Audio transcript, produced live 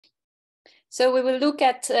So we will look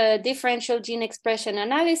at differential gene expression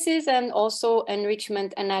analysis and also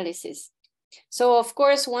enrichment analysis. So of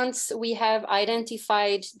course, once we have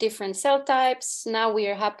identified different cell types, now we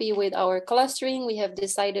are happy with our clustering. We have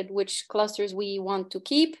decided which clusters we want to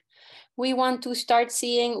keep. We want to start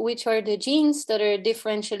seeing which are the genes that are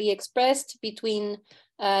differentially expressed between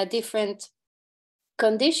different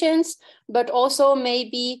conditions, but also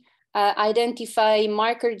maybe identify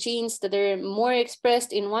marker genes that are more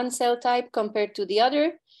expressed in one cell type compared to the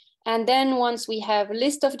other. And then once we have a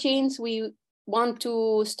list of genes, we want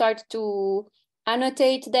to start to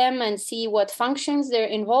annotate them and see what functions they're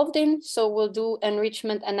involved in. So we'll do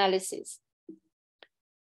enrichment analysis.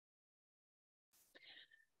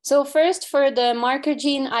 So first, for the marker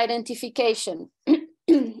gene identification,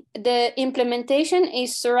 the implementation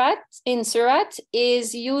is Seurat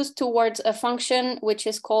is used towards a function which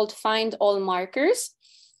is called find all markers.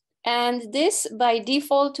 And this by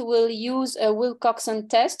default will use a Wilcoxon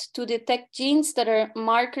test to detect genes that are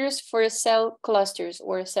markers for cell clusters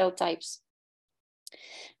or cell types.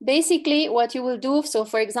 Basically, what you will do, so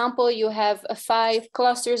for example, you have 5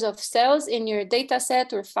 clusters of cells in your data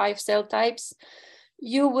set or 5 cell types.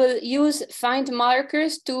 You will use find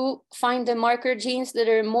markers to find the marker genes that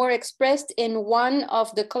are more expressed in one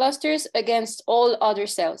of the clusters against all other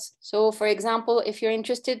cells. So for example, if you're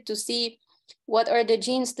interested to see what are the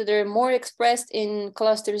genes that are more expressed in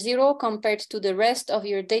cluster 0 compared to the rest of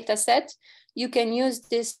your data set, you can use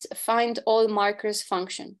this find all markers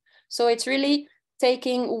function. So it's really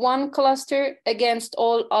taking one cluster against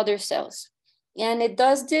all other cells. And it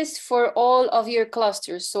does this for all of your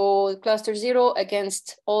clusters. So cluster 0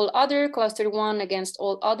 against all other, cluster 1 against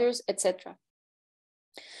all others, etc.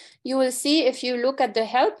 You will see if you look at the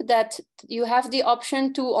help that you have the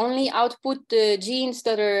option to only output the genes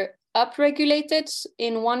that are upregulated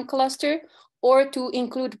in one cluster or to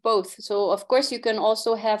include both. So of course you can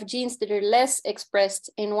also have genes that are less expressed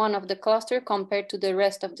in one of the cluster compared to the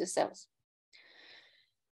rest of the cells.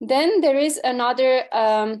 Then there is another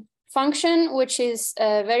function which is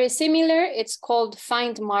very similar. It's called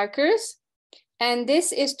find markers. And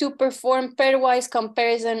this is to perform pairwise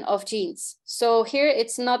comparison of genes. So here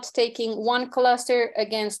it's not taking one cluster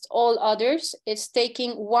against all others. It's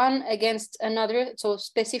taking one against another. So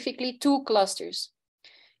specifically 2 clusters.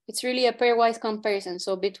 It's really a pairwise comparison.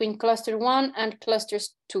 So between cluster 1 and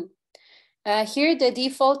clusters 2. Here the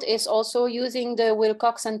default is also using the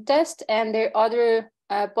Wilcoxon test, and there are other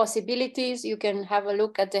possibilities. You can have a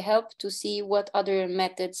look at the help to see what other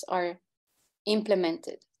methods are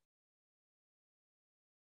implemented.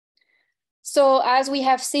 So as we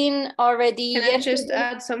have seen already, can I just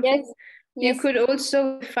add something? Yes. You could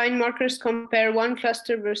also find markers, compare one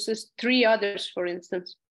cluster versus 3 others, for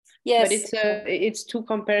instance. Yes. But it's 2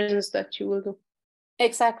 comparisons that you will do.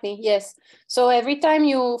 Exactly, yes. So every time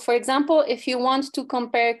you, for example, if you want to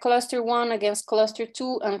compare cluster 1 against cluster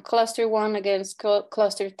 2 and cluster 1 against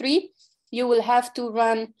cluster 3, you will have to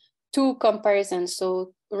run 2 comparisons.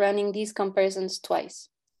 So running these comparisons twice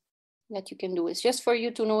that you can do. It's just for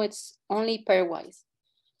you to know it's only pairwise.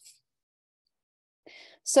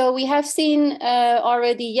 So we have seen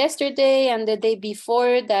already yesterday and the day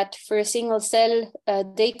before that for single cell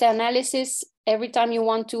data analysis, every time you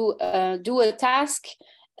want to do a task,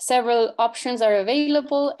 several options are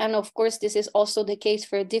available. And of course, this is also the case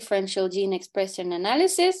for differential gene expression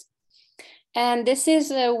analysis. And this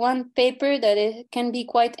is one paper that can be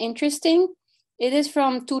quite interesting. It is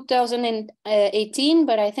from 2018,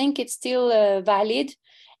 but I think it's still valid.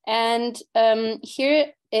 And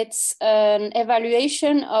here it's an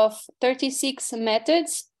evaluation of 36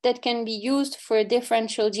 methods that can be used for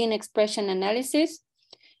differential gene expression analysis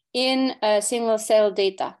in single cell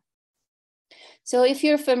data. So if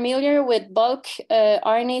you're familiar with bulk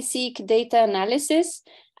RNA-seq data analysis,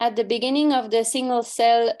 at the beginning of the single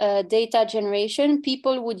cell data generation,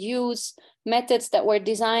 people would use methods that were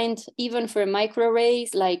designed even for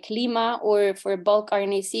microarrays like LIMA or for bulk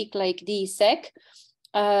RNA-seq like DSEQ,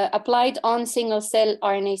 applied on single cell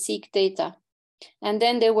RNA-seq data. And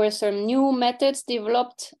then there were some new methods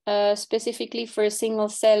developed specifically for single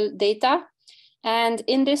cell data. And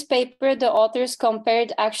in this paper, the authors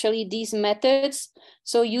compared actually these methods.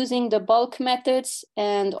 So using the bulk methods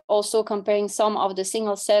and also comparing some of the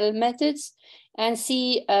single cell methods and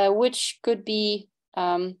see which could be,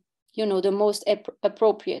 the most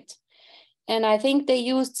appropriate. And I think they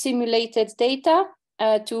used simulated data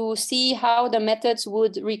to see how the methods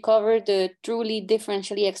would recover the truly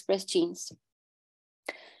differentially expressed genes.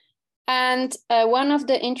 And one of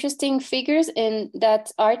the interesting figures in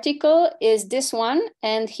that article is this one.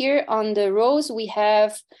 And here on the rows, we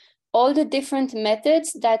have all the different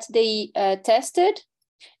methods that they tested,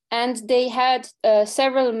 and they had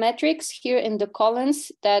several metrics here in the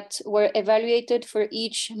columns that were evaluated for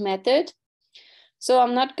each method. So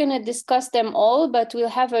I'm not going to discuss them all, but we'll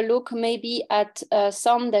have a look maybe at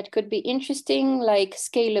some that could be interesting, like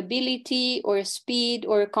scalability or speed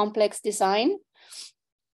or complex design.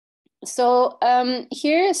 So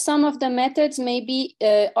here some of the methods maybe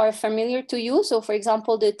are familiar to you. So for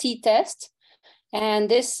example, the t-test, and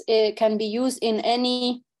this can be used in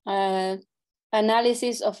any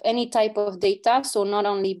analysis of any type of data. So not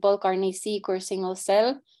only bulk RNA-seq or single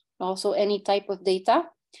cell, also any type of data.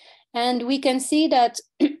 And we can see that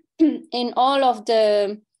in all of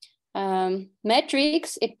the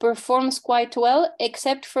metrics, it performs quite well,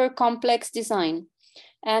 except for complex design.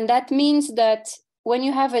 And that means that when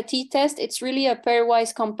you have a t-test, it's really a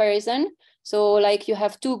pairwise comparison. So like you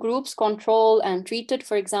have two groups, control and treated,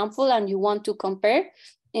 for example, and you want to compare.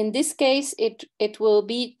 In this case, it will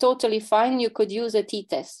be totally fine. You could use a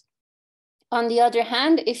t-test. On the other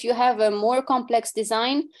hand, if you have a more complex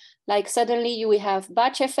design, like suddenly you will have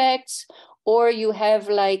batch effects, or you have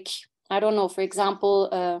like, I don't know, for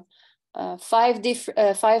example, five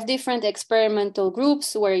different experimental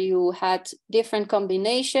groups where you had different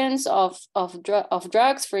combinations of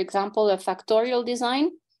drugs, for example, a factorial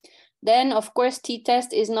design, then of course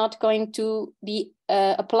t-test is not going to be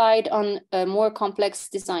applied on a more complex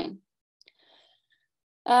design.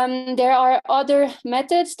 There are other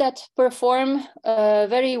methods that perform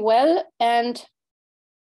very well, and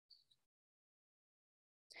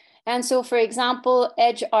so, for example,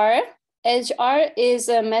 EdgeR. EdgeR is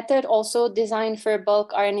a method also designed for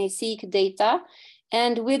bulk RNA-seq data,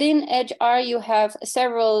 and within EdgeR you have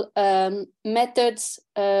several methods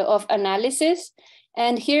of analysis,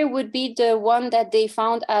 and here would be the one that they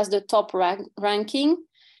found as the top ranking.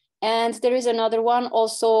 And there is another one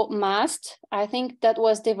also, MAST. I think that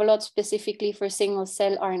was developed specifically for single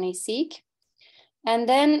cell RNA-seq. And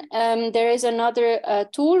then there is another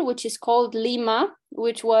tool which is called Lima,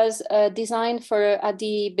 which was designed for at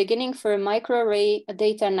the beginning for microarray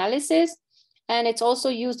data analysis. And it's also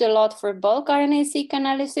used a lot for bulk RNA-seq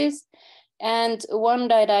analysis. And one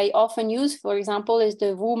that I often use, for example, is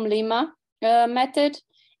the WOM-Lima method.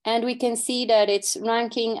 And we can see that it's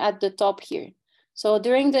ranking at the top here. So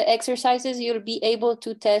during the exercises, you'll be able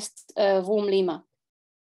to test WOM-Lima.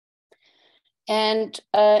 And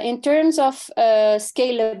in terms of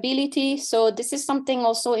scalability, so this is something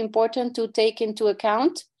also important to take into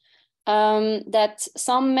account, that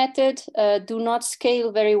some methods do not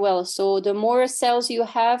scale very well. So the more cells you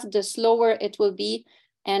have, the slower it will be,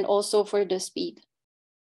 and also for the speed.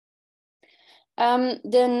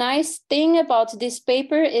 The nice thing about this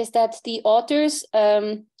paper is that the authors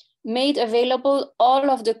made available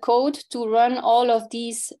all of the code to run all of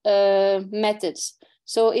these methods.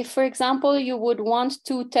 So if, for example, you would want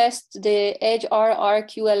to test the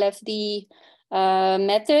EdgeR-QLFD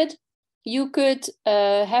method, you could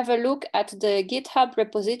have a look at the GitHub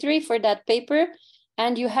repository for that paper,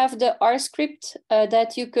 and you have the R script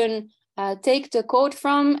that you can take the code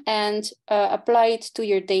from and apply it to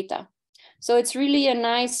your data. So it's really a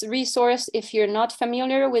nice resource if you're not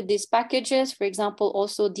familiar with these packages. For example,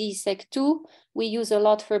 also DSEC2, we use a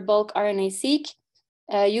lot for bulk RNA-seq.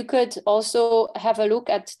 You could also have a look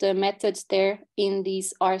at the methods there in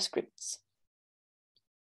these R scripts.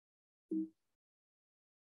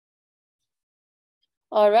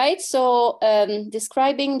 All right, so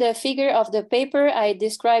describing the figure of the paper, I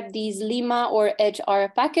described these Lima or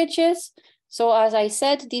EdgeR packages. So as I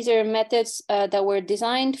said, these are methods that were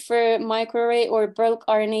designed for microarray or bulk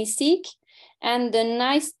RNA-seq. And the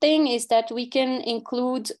nice thing is that we can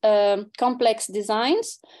include complex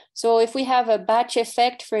designs. So if we have a batch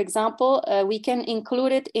effect, for example, we can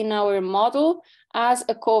include it in our model as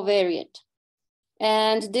a covariate.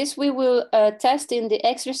 And this we will test in the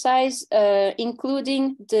exercise,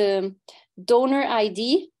 including the donor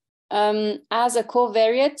ID as a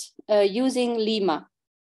covariate using Lima.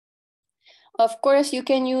 Of course, you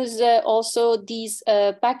can use also these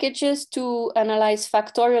packages to analyze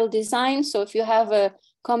factorial design. So if you have a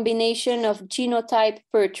combination of genotype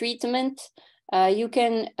per treatment, you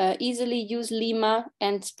can easily use Lima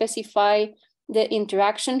and specify the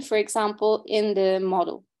interaction, for example, in the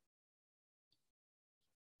model.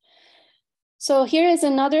 So here is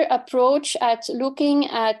another approach at looking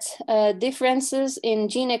at differences in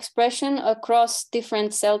gene expression across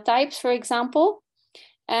different cell types, for example.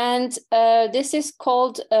 And this is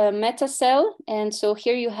called MetaCell. And so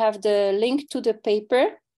here you have the link to the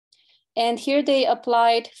paper. And here they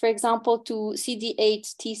applied, for example, to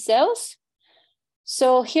CD8 T cells.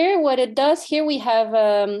 So here, what it does, here we have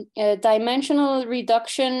a dimensional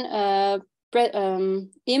reduction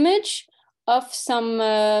image of some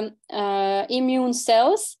immune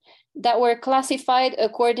cells that were classified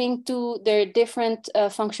according to their different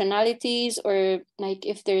functionalities, or like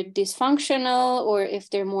if they're dysfunctional or if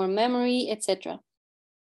they're more memory, etc.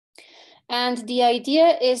 And the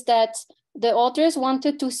idea is that the authors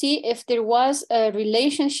wanted to see if there was a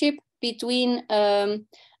relationship between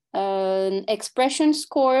an expression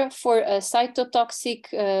score for a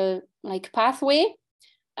cytotoxic like pathway,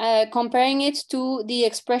 comparing it to the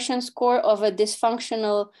expression score of a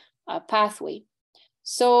dysfunctional pathway.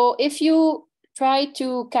 So if you try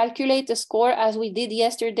to calculate the score as we did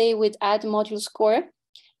yesterday with add module score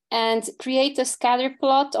and create a scatter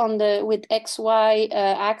plot on the with XY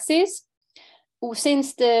axis,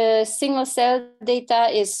 since the single cell data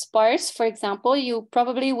is sparse, for example, you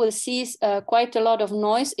probably will see quite a lot of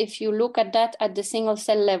noise if you look at that at the single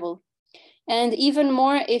cell level. And even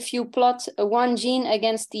more if you plot one gene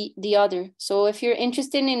against the other. So if you're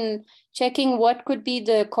interested in checking what could be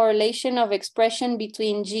the correlation of expression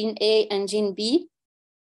between gene A and gene B,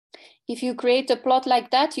 if you create a plot like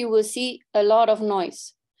that, you will see a lot of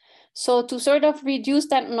noise. So to sort of reduce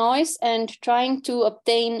that noise and trying to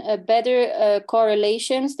obtain better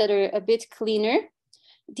correlations that are a bit cleaner,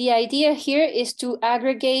 the idea here is to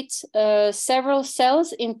aggregate several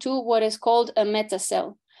cells into what is called a meta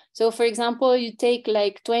cell. So for example, you take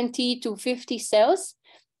like 20 to 50 cells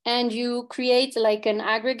and you create like an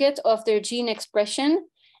aggregate of their gene expression.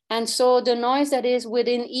 And so the noise that is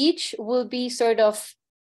within each will be sort of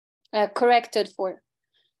corrected for.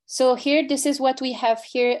 So here, this is what we have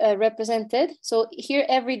here represented. So here,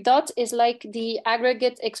 every dot is like the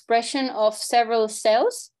aggregate expression of several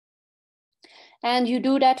cells. And you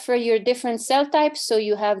do that for your different cell types. So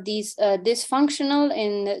you have these dysfunctional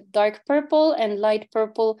in dark purple and light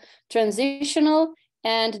purple transitional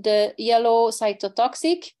and the yellow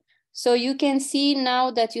cytotoxic. So you can see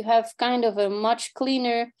now that you have kind of a much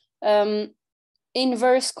cleaner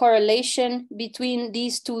inverse correlation between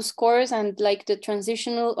these two scores and like the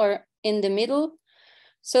transitional or in the middle.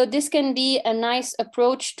 So this can be a nice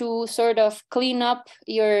approach to sort of clean up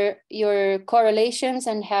your correlations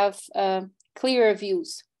and have clearer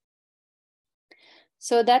views.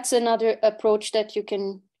 So that's another approach that you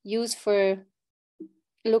can use for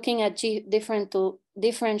looking at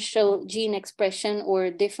differential gene expression or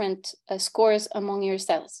different scores among your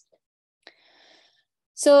cells.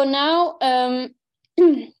 So now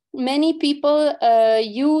many people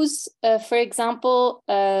use, for example,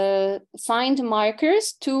 find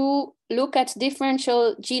markers to look at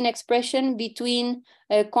differential gene expression between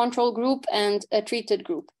a control group and a treated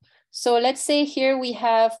group. So let's say here we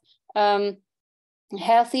have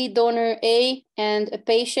healthy donor A and a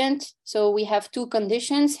patient. So we have two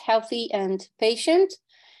conditions, healthy and patient.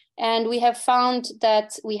 And we have found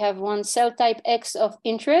that we have one cell type X of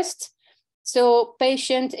interest. So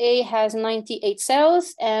patient A has 98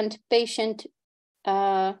 cells and patient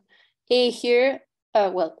A here,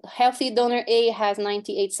 healthy donor A has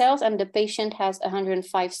 98 cells and the patient has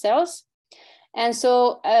 105 cells. And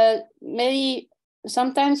so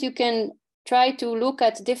sometimes you can try to look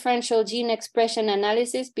at differential gene expression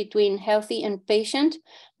analysis between healthy and patient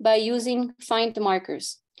by using find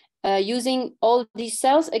markers, using all these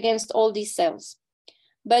cells against all these cells.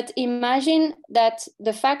 But imagine that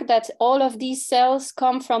the fact that all of these cells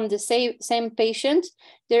come from the same patient,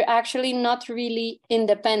 they're actually not really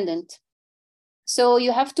independent. So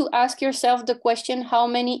you have to ask yourself the question, how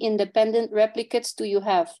many independent replicates do you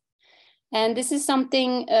have? And this is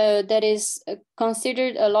something that is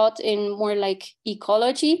considered a lot in more like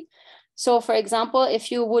ecology. So for example,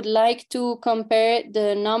 if you would like to compare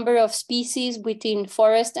the number of species within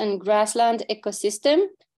forest and grassland ecosystem,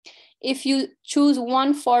 if you choose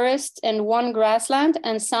one forest and one grassland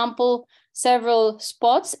and sample several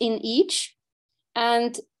spots in each,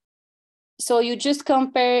 and so you just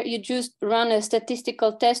run a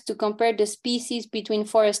statistical test to compare the species between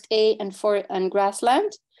forest A and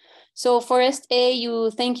grassland. So forest A, you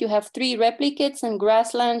think you have 3 replicates and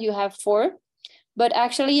grassland you have 4, but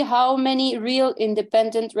actually how many real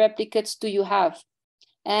independent replicates do you have?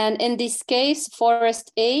 And in this case,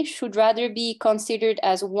 forest A should rather be considered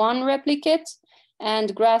as 1 replicate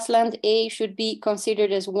and grassland A should be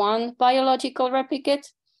considered as 1 biological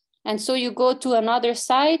replicate. And so you go to another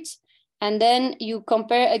site and then you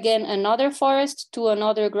compare again another forest to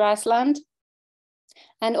another grassland.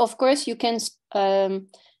 And of course you can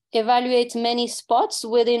evaluate many spots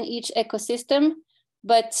within each ecosystem,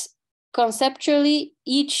 but conceptually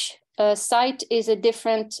each site is a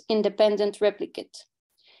different independent replicate.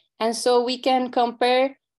 And so we can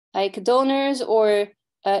compare like donors or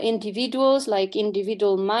individuals, like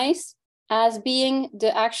individual mice, as being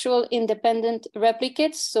the actual independent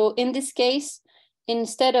replicates. So in this case,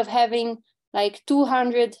 instead of having like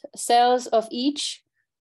 200 cells of each,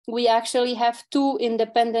 we actually have 2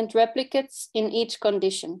 independent replicates in each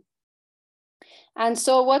condition. And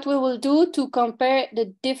so what we will do to compare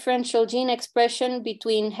the differential gene expression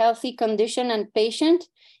between healthy condition and patient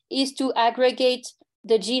is to aggregate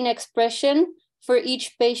the gene expression for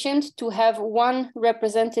each patient to have 1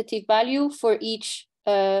 representative value for each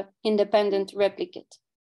independent replicate.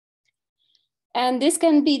 And this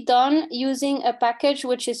can be done using a package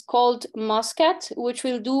which is called MOSCAT, which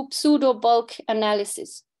will do pseudo bulk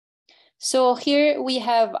analysis. So here we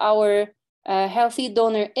have our healthy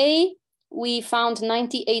donor A. We found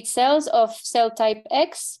 98 cells of cell type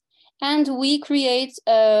X, and we create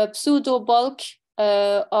a pseudo bulk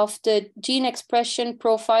of the gene expression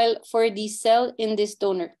profile for this cell in this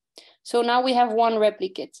donor. So now we have 1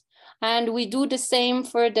 replicate. And we do the same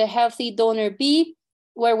for the healthy donor B,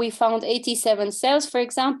 where we found 87 cells, for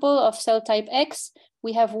example, of cell type X.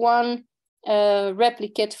 We have 1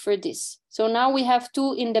 replicate for this. So now we have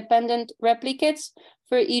 2 independent replicates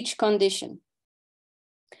for each condition.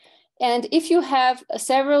 And if you have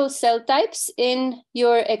several cell types in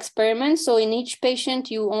your experiment, so in each patient,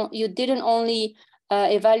 you didn't only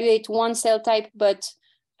evaluate 1 cell type, but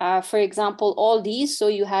for example, all these, so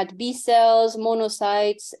you had B cells,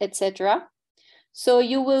 monocytes, etc. So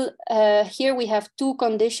you will, here we have 2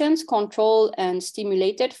 conditions, control and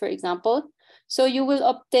stimulated, for example. So you will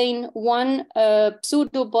obtain 1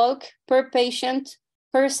 pseudo bulk per patient,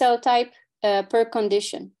 per cell type, per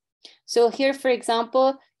condition. So here, for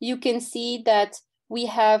example, you can see that we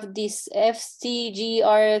have these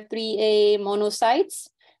FCGR3A monocytes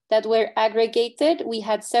that were aggregated. We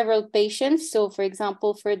had several patients. So for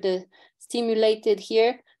example, for the stimulated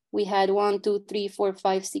here, we had 1, 2, 3, 4,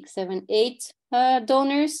 5, 6, 7, 8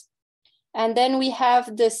 donors. And then we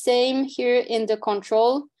have the same here in the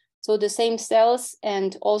control. So the same cells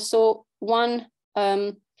and also 1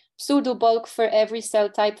 pseudo bulk for every cell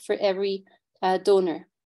type for every donor.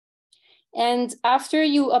 And after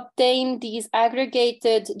you obtain these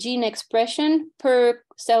aggregated gene expression per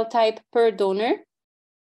cell type per donor,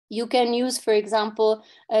 you can use, for example,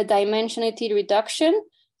 a dimensionality reduction.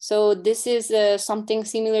 So this is something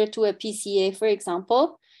similar to a PCA, for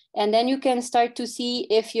example. And then you can start to see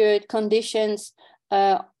if your conditions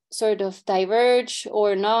sort of diverge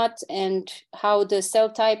or not, and how the cell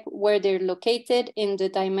type, where they're located in the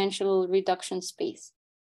dimensional reduction space.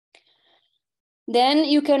 Then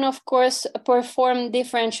you can, of course, perform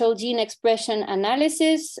differential gene expression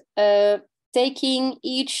analysis, taking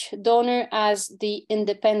each donor as the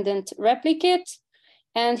independent replicate.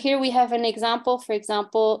 And here we have an example, for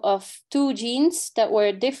example, of 2 genes that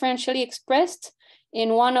were differentially expressed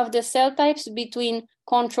in one of the cell types between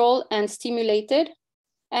control and stimulated.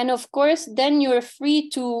 And of course, then you're free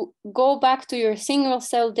to go back to your single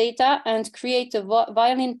cell data and create a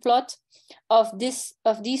violin plot of these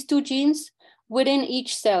 2 genes within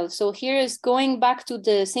each cell. So here is going back to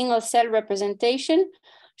the single cell representation,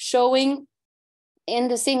 showing in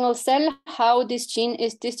the single cell how this gene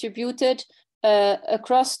is distributed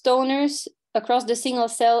across donors, across the single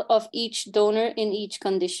cell of each donor in each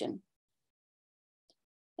condition.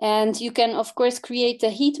 And you can, of course, create a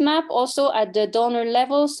heat map also at the donor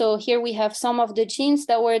level. So here we have some of the genes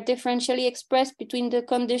that were differentially expressed between the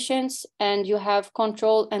conditions, and you have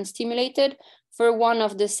control and stimulated for one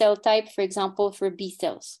of the cell type, for example, for B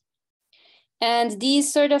cells. And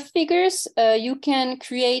these sort of figures you can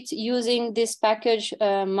create using this package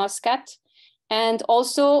MOSCAT, and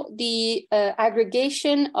also the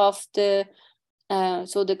aggregation of the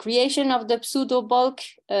so the creation of the pseudo bulk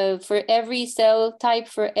for every cell type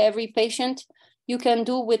for every patient, you can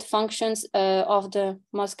do with functions of the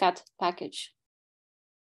MOSCAT package.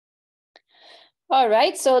 All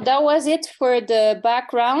right, so that was it for the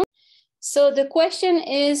background. So the question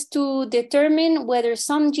is to determine whether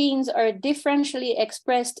some genes are differentially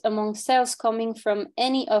expressed among cells coming from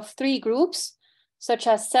any of 3 groups, such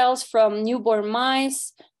as cells from newborn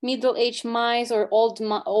mice, middle-aged mice, or old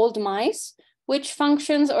mice. Which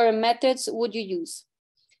functions or methods would you use?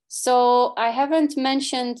 So I haven't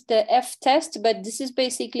mentioned the F-test, but this is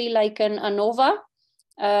basically like an ANOVA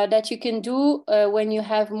that you can do when you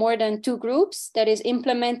have more than 2 groups, that is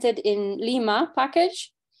implemented in Lima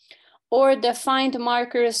package, or the find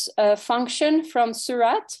markers function from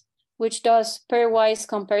Surat, which does pairwise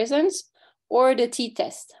comparisons, or the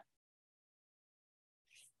T-test.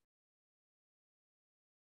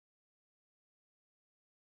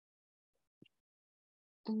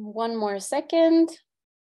 One more second.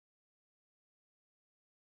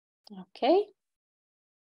 Okay.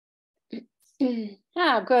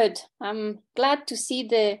 Good. I'm glad to see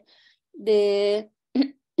the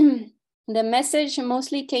the message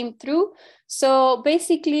mostly came through. So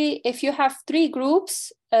basically, if you have three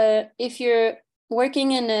groups, if you're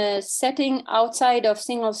working in a setting outside of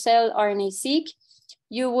single-cell RNA-seq,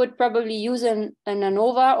 you would probably use an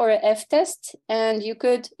ANOVA or a F-test. And you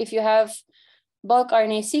could, if you have bulk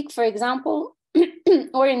RNA-seq, for example,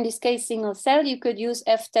 or in this case, single-cell, you could use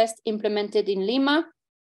F-test implemented in Lima,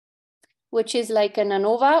 which is like an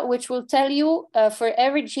ANOVA, which will tell you for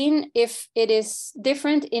every gene if it is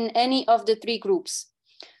different in any of the three groups.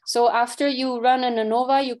 So after you run an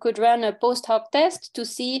ANOVA, you could run a post hoc test to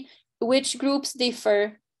see which groups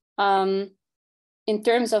differ in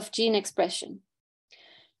terms of gene expression.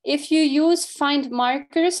 If you use find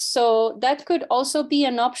markers, so that could also be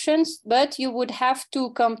an option, but you would have to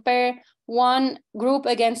compare one group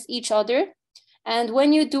against each other. And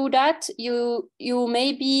when you do that, you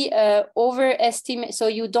maybe overestimate, so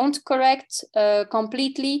you don't correct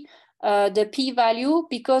completely the p-value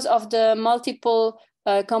because of the multiple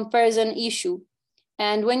comparison issue.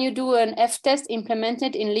 And when you do an F-test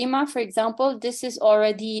implemented in Lima, for example, this is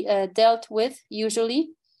already dealt with usually.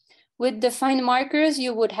 With the find markers,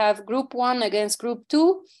 you would have group 1 against group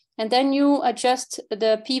 2, and then you adjust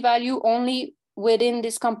the p-value only within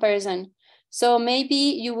this comparison. So maybe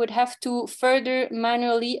you would have to further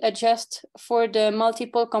manually adjust for the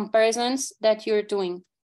multiple comparisons that you're doing.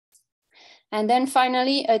 And then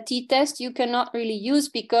finally, a t-test you cannot really use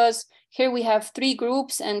because here we have three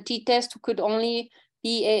groups, and t-test could only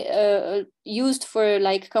be used for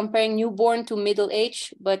like comparing newborn to middle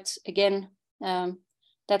age. But again,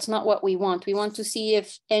 that's not what we want. We want to see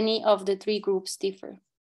if any of the three groups differ.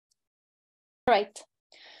 All right.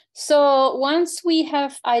 So once we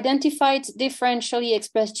have identified differentially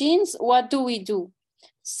expressed genes, what do we do?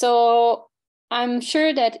 So I'm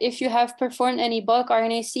sure that if you have performed any bulk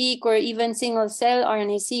RNA-seq or even single-cell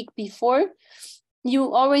RNA-seq before,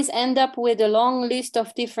 you always end up with a long list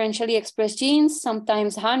of differentially expressed genes,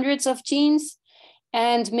 sometimes hundreds of genes,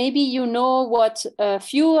 and maybe you know what a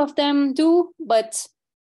few of them do, but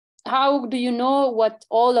how do you know what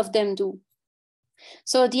all of them do?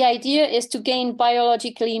 So the idea is to gain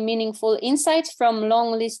biologically meaningful insights from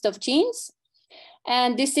long list of genes.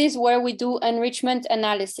 And this is where we do enrichment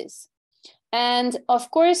analysis. And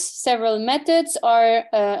of course, several methods are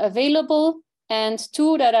available. And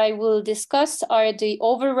two that I will discuss are the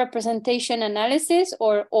overrepresentation analysis,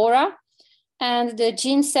 or ORA, and the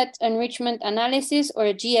gene set enrichment analysis,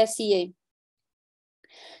 or GSEA.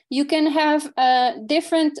 You can have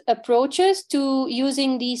different approaches to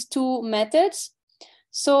using these two methods.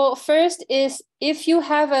 So first is if you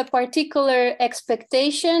have a particular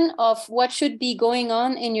expectation of what should be going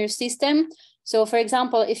on in your system. So for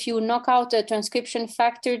example, if you knock out a transcription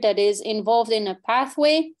factor that is involved in a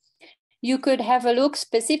pathway, you could have a look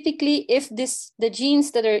specifically if the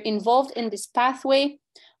genes that are involved in this pathway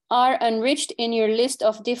are enriched in your list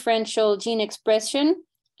of differential gene expression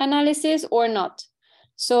analysis or not.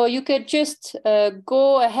 So you could just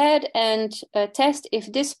go ahead and test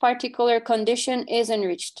if this particular condition is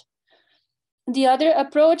enriched. The other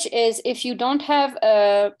approach is if you don't have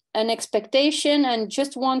an expectation and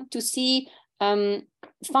just want to see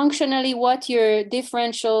functionally what your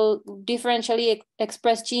differentially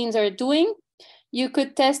expressed genes are doing, you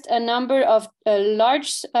could test a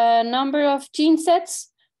large number of gene sets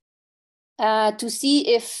to see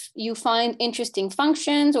if you find interesting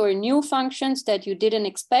functions or new functions that you didn't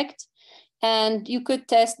expect. And you could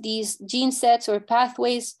test these gene sets or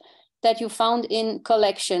pathways that you found in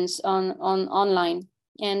collections online.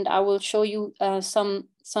 And I will show you some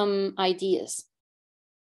ideas.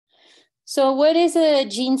 So what is a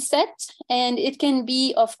gene set? And it can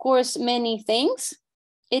be, of course, many things.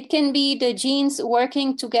 It can be the genes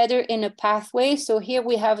working together in a pathway. So here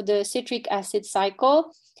we have the citric acid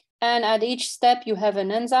cycle. And at each step, you have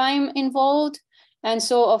an enzyme involved. And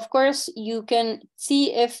so, of course, you can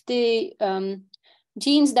see if the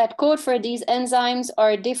genes that code for these enzymes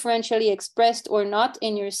are differentially expressed or not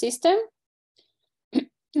in your system.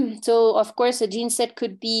 So, of course, a gene set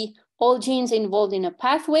could be all genes involved in a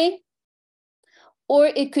pathway, or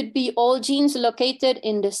it could be all genes located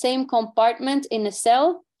in the same compartment in a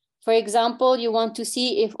cell. For example, you want to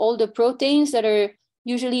see if all the proteins that are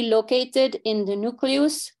usually located in the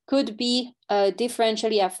nucleus could be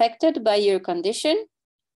differentially affected by your condition.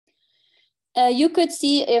 You could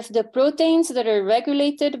see if the proteins that are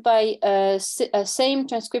regulated by a same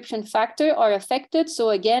transcription factor are affected. So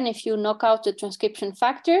again, if you knock out the transcription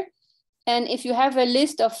factor, And if you have a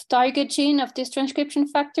list of target gene of this transcription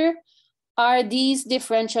factor, are these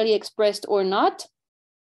differentially expressed or not?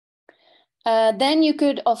 Then you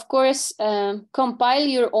could, of course, compile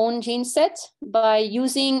your own gene set by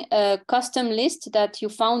using a custom list that you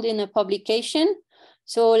found in a publication.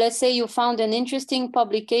 So let's say you found an interesting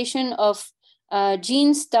publication of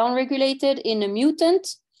genes downregulated in a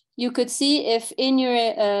mutant. You could see if in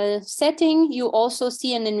your setting, you also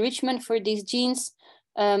see an enrichment for these genes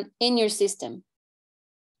in your system.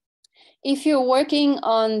 If you're working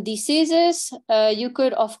on diseases, you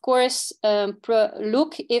could, of course,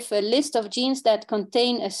 look if a list of genes that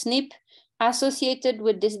contain a SNP associated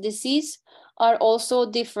with this disease are also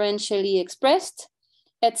differentially expressed,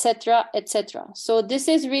 etc., etc. So this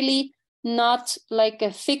is really not like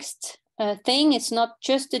a fixed thing. It's not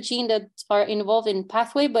just the gene that are involved in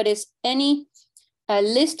pathway, but it's any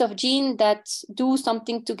list of genes that do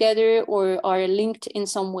something together or are linked in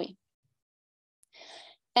some way.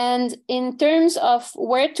 And in terms of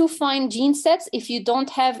where to find gene sets, if you don't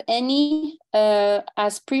have any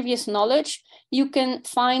as previous knowledge, you can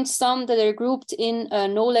find some that are grouped in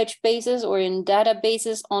knowledge bases or in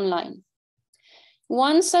databases online.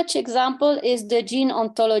 One such example is the gene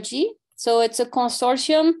ontology. So it's a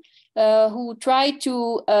consortium who try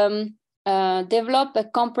to develop a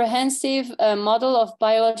comprehensive model of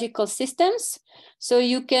biological systems. So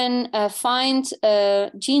you can find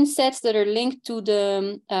gene sets that are linked to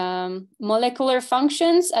the molecular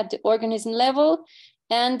functions at the organism level,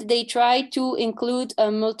 and they try to include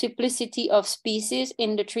a multiplicity of species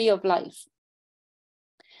in the tree of life.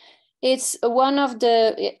 It's one of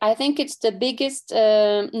the, I think it's the biggest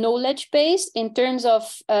knowledge base in terms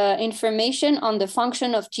of information on the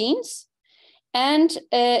function of genes. And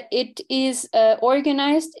it is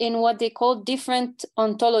organized in what they call different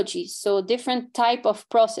ontologies, so different type of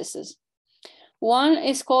processes. One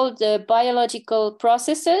is called the biological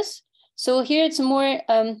processes. So here it's more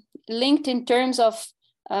linked in terms of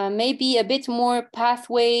maybe a bit more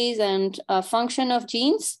pathways and function of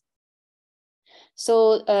genes.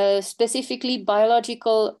 So specifically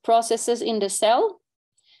biological processes in the cell.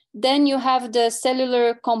 Then you have the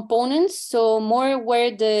cellular components, so more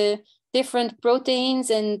where the different proteins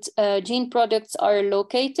and gene products are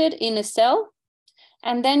located in a cell.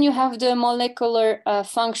 And then you have the molecular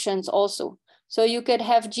functions also. So you could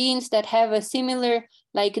have genes that have a similar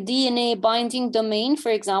like DNA binding domain,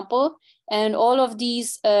 for example, and all of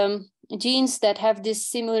these genes that have this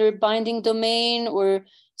similar binding domain or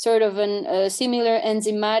sort of a similar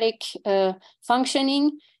enzymatic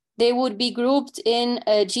functioning, they would be grouped in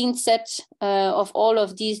a gene set of all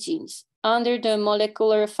of these genes under the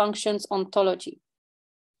molecular functions ontology.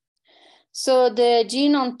 So the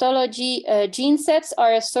gene ontology gene sets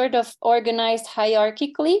are sort of organized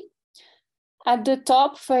hierarchically. At the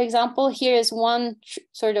top, for example, here is one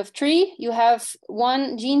sort of tree. You have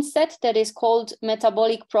one gene set that is called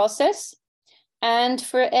metabolic process. And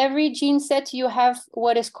for every gene set, you have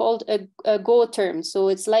what is called a Go term. So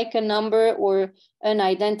it's like a number or an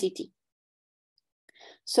identity.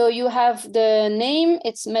 So you have the name,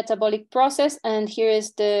 it's metabolic process, and here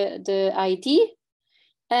is the ID.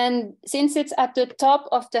 And since it's at the top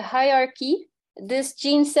of the hierarchy, this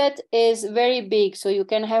gene set is very big. So you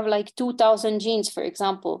can have like 2,000 genes, for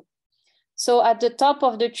example. So at the top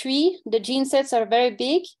of the tree, the gene sets are very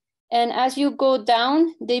big. And as you go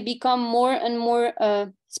down, they become more and more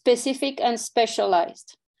specific and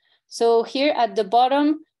specialized. So here at the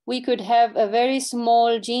bottom, we could have a very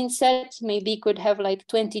small gene set, maybe could have like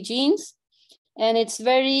 20 genes. And it's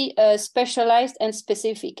very specialized and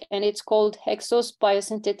specific. And it's called Hexos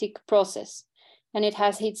biosynthetic process. And it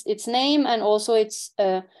has its name and also its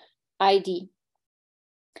ID.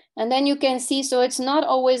 And then you can see, so it's not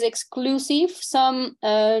always exclusive. Some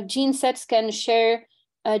gene sets can share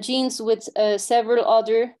genes with several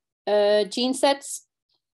other gene sets.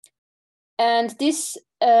 And this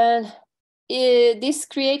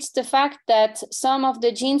creates the fact that some of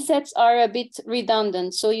the gene sets are a bit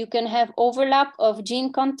redundant. So you can have overlap of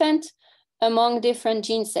gene content among different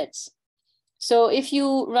gene sets. So if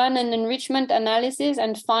you run an enrichment analysis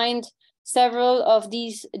and find several of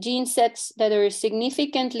these gene sets that are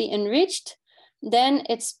significantly enriched, then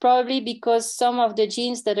it's probably because some of the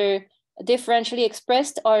genes that are differentially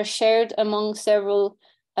expressed are shared among several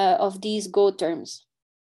of these Go terms.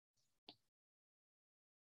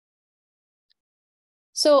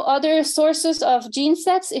 So other sources of gene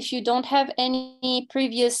sets, if you don't have any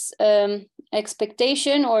previous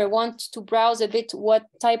expectation or want to browse a bit what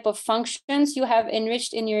type of functions you have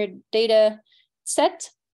enriched in your data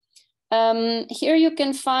set, here you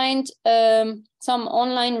can find some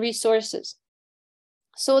online resources.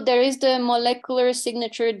 So there is the molecular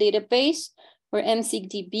signature database, or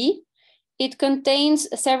MSigDB. It contains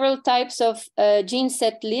several types of gene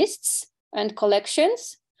set lists and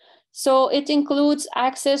collections. So it includes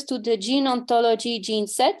access to the gene ontology gene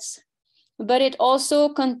sets, but it also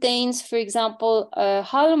contains, for example, a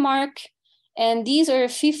hallmark, and these are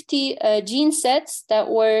 50 gene sets that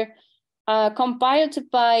were compiled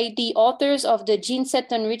by the authors of the gene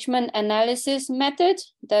set enrichment analysis method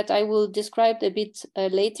that I will describe a bit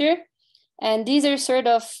later. And these are sort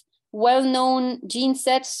of well-known gene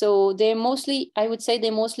sets, so they're mostly, I would say they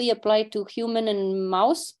mostly apply to human and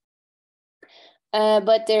mouse,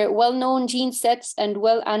 but they're well-known gene sets and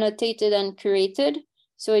well annotated and curated.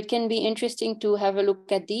 So it can be interesting to have a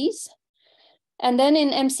look at these. And then in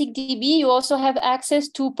MSigDB, you also have access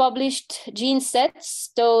to published gene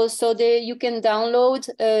sets. So there you can download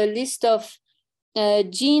a list of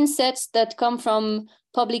gene sets that come from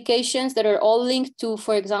publications that are all linked to,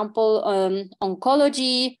 for example,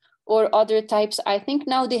 oncology or other types. I think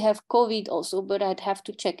now they have COVID also, but I'd have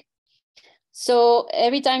to check. So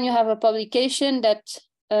every time you have a publication that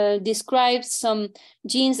describes some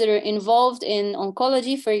genes that are involved in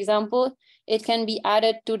oncology, for example, it can be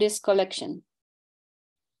added to this collection.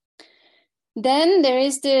 Then there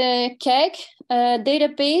is the KEGG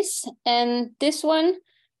database, and this one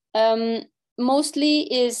mostly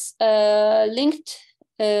is linked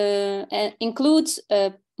and includes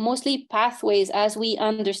mostly pathways as we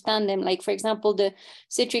understand them, like, for example, the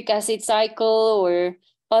citric acid cycle or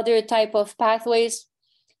other type of pathways.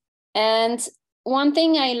 And one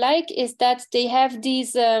thing I like is that they have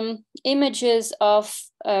these images of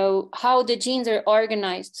how the genes are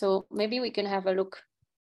organized. So maybe we can have a look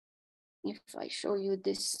if I show you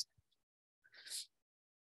this.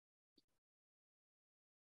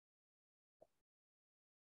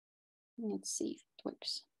 Let's see if it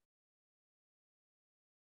works.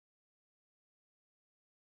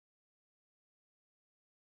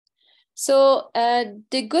 So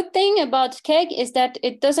the good thing about KEGG is that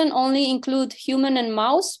it doesn't only include human and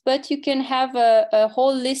mouse, but you can have a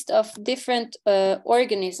whole list of different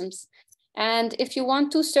organisms. And if you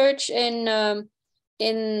want to search in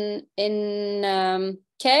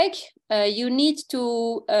KEGG, you need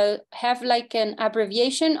to have like an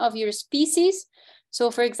abbreviation of your species.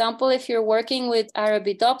 So for example, if you're working with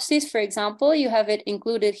Arabidopsis, for example, you have it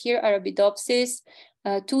included here, Arabidopsis,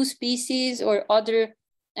 2 species or other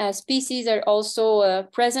species are also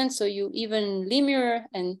present. So you even lemur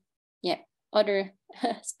and other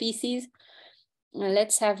species.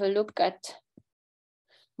 Let's have a look at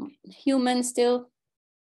human still.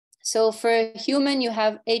 So for human, you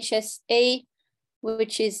have HSA,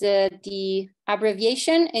 which is the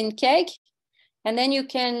abbreviation in KEGG. And then you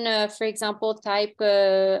can, for example, type,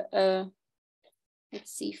 let's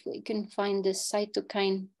see if we can find the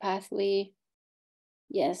cytokine pathway.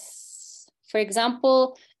 Yes. For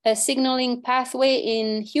example, a signaling pathway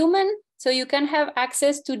in human. So you can have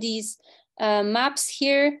access to these maps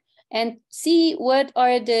here and see what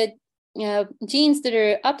are the genes that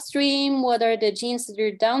are upstream, what are the genes that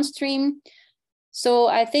are downstream. So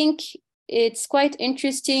I think it's quite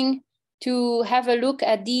interesting to have a look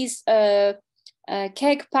at these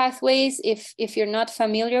KEGG pathways if you're not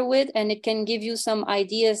familiar with, and it can give you some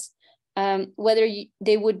ideas whether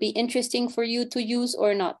they would be interesting for you to use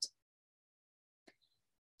or not.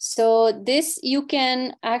 So this you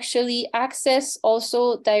can actually access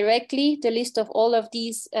also directly, the list of all of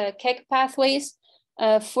these KEGG pathways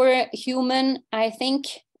for human, I think,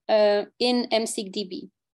 in MSigDB.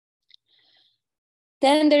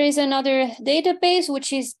 Then there is another database,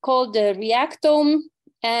 which is called the Reactome.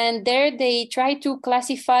 And there they try to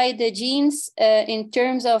classify the genes in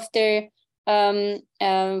terms of their,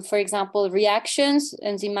 for example, reactions,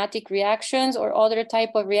 enzymatic reactions or other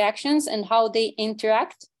type of reactions and how they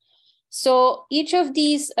interact. So each of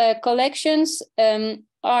these collections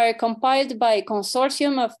are compiled by a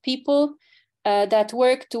consortium of people that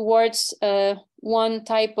work towards one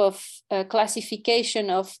type of classification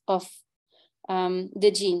of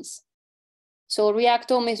the genes. So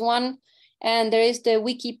Reactome is one, and there is the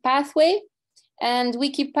Wiki Pathway. And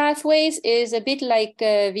Wiki Pathways is a bit like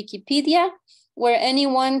Wikipedia, where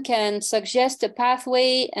anyone can suggest a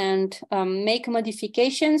pathway and make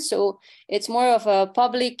modifications. So it's more of a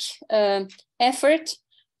public effort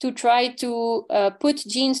to try to put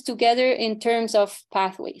genes together in terms of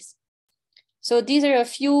pathways. So these are a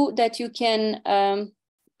few that you can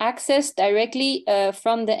access directly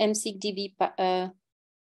from the MSigDB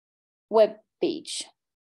web page.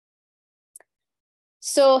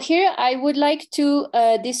 So here I would like to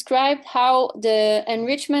describe how the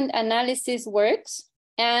enrichment analysis works.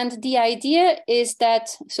 And the idea is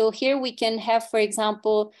that, so here we can have, for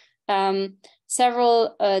example,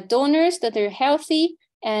 several donors that are healthy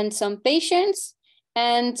and some patients,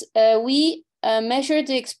 and we measure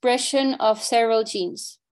the expression of several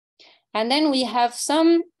genes. And then we have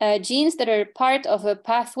some genes that are part of a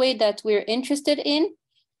pathway that we're interested in.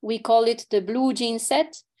 We call it the blue gene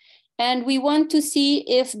set. And we want to see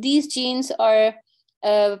if these genes are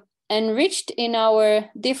enriched in our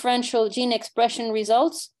differential gene expression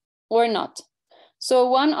results or not. So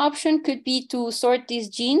one option could be to sort these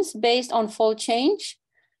genes based on fold change.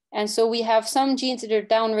 And so we have some genes that are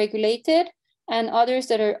downregulated and others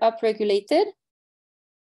that are upregulated.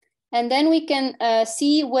 And then we can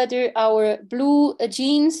see whether our blue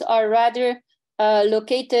genes are rather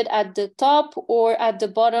located at the top or at the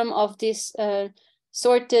bottom of this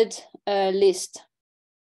sorted list.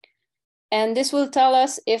 And this will tell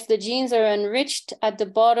us if the genes are enriched at the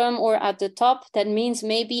bottom or at the top. That means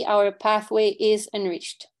maybe our pathway is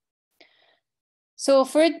enriched. So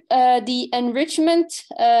for the enrichment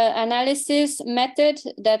analysis method,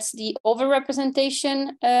 that's the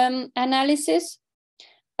overrepresentation analysis.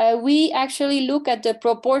 We actually look at the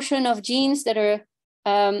proportion of genes that are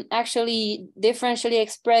actually differentially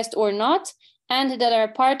expressed or not, and that are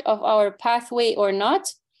part of our pathway or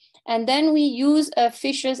not. And then we use a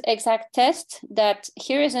Fisher's exact test that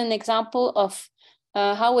here is an example of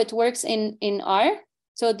how it works in R.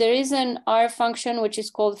 So there is an R function which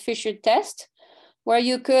is called Fisher test, where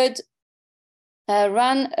you could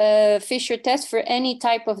run a Fisher test for any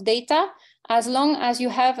type of data as long as you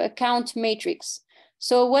have a count matrix.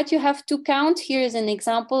 So what you have to count here is an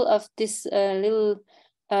example of this little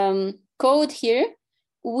code here.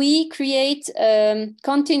 We create a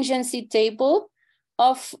contingency table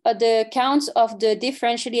of the counts of the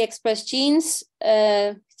differentially expressed genes.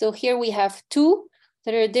 So here we have 2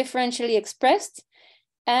 that are differentially expressed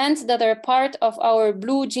and that are part of our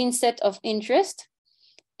blue gene set of interest,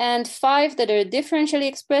 and 5 that are differentially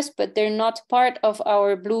expressed, but they're not part of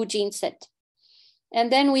our blue gene set.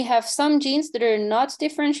 And then we have some genes that are not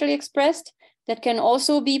differentially expressed that can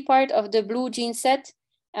also be part of the blue gene set,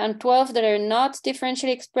 and 12 that are not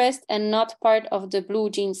differentially expressed and not part of the blue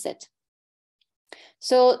gene set.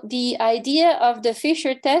 So the idea of the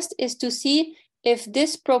Fisher test is to see if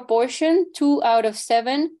this proportion, 2 out of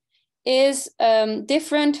 7, is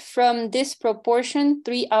different from this proportion,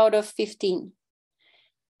 3 out of 15.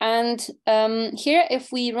 And here,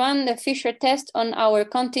 if we run the Fisher test on our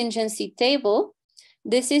contingency table,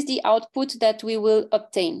 this is the output that we will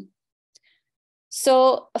obtain.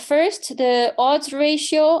 So first, the odds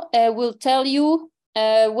ratio will tell you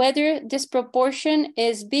whether this proportion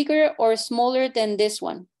is bigger or smaller than this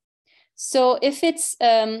one. So if it's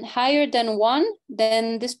higher than 1,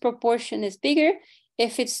 then this proportion is bigger.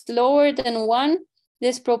 If it's lower than 1,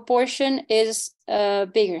 this proportion is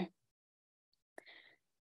bigger.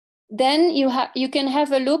 Then you can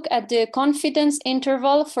have a look at the confidence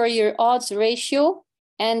interval for your odds ratio.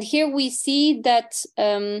 And here we see that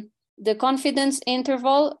the confidence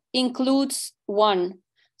interval includes 1.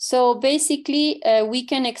 So basically, we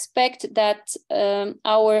can expect that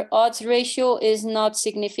our odds ratio is not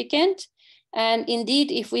significant. And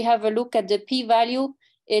indeed, if we have a look at the p-value,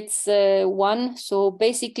 it's 1. So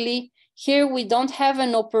basically, here we don't have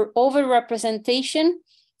an overrepresentation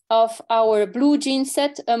of our blue gene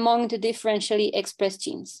set among the differentially expressed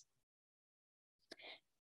genes.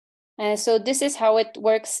 So this is how it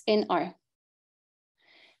works in R.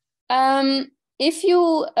 If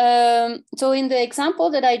you, so in the example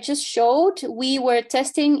that I just showed, we were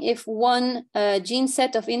testing if one gene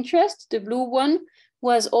set of interest, the blue one,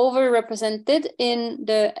 was overrepresented in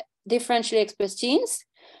the differentially expressed genes.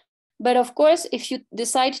 But of course, if you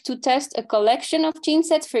decide to test a collection of gene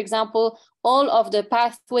sets, for example, all of the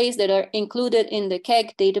pathways that are included in the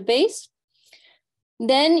KEGG database,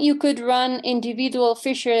 then you could run individual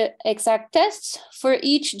Fisher exact tests for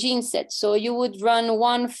each gene set. So you would run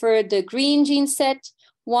one for the green gene set,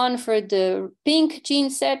 one for the pink gene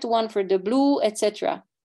set, one for the blue, etc.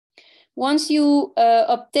 Once you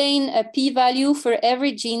obtain a p-value for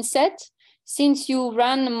every gene set, since you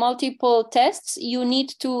run multiple tests, you need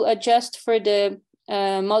to adjust for the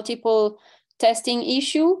multiple testing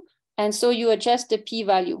issue. And so you adjust the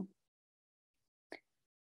p-value.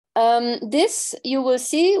 This you will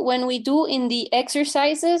see when we do in the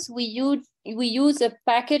exercises, we use a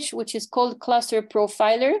package which is called Cluster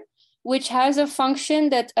Profiler, which has a function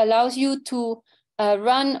that allows you to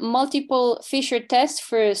run multiple Fisher tests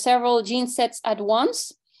for several gene sets at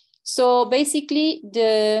once. So basically,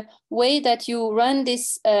 the way that you run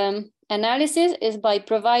this analysis is by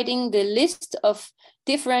providing the list of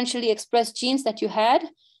differentially expressed genes that you had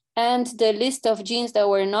and the list of genes that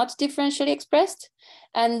were not differentially expressed.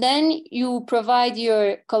 And then you provide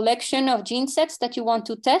your collection of gene sets that you want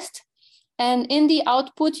to test. And in the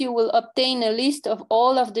output, you will obtain a list of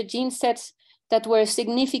all of the gene sets that were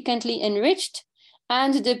significantly enriched.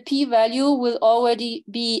 And the p-value will already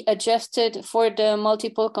be adjusted for the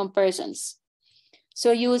multiple comparisons.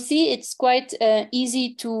 So you will see it's quite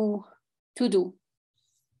easy to do.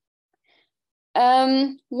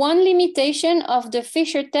 One limitation of the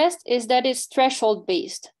Fisher test is that it's threshold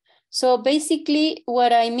based. So basically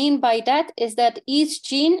what I mean by that is that each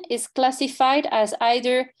gene is classified as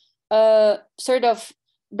either a sort of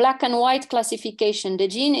black and white classification. The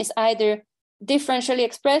gene is either differentially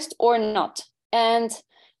expressed or not. And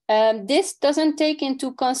this doesn't take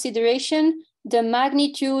into consideration the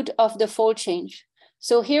magnitude of the fold change.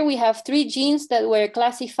 So here we have 3 genes that were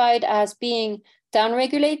classified as being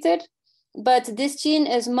downregulated, but this gene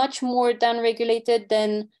is much more downregulated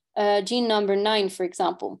than gene number 9, for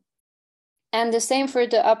example. And the same for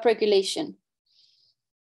the upregulation.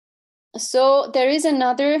 So there is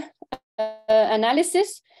another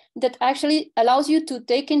analysis that actually allows you to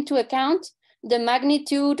take into account the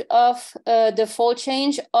magnitude of the fold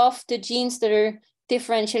change of the genes that are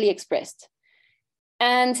differentially expressed.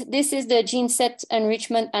 And this is the gene set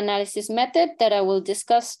enrichment analysis method that I will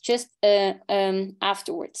discuss just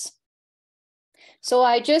afterwards. So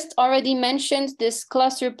I just already mentioned this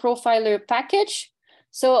cluster profiler package.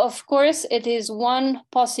 So of course, it is one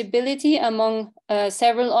possibility among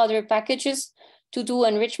several other packages to do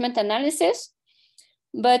enrichment analysis.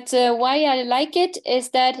 But why I like it is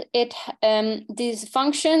that these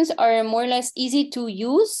functions are more or less easy to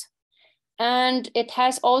use. And it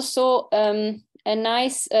has also a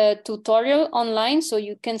nice tutorial online, so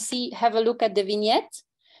you can have a look at the vignette.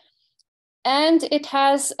 And it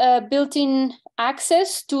has built-in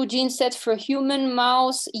access to gene sets for human,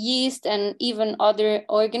 mouse, yeast, and even other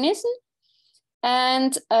organisms.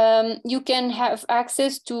 And you can have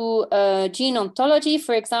access to gene ontology,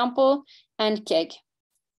 for example, and KEGG.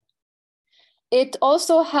 It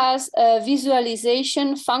also has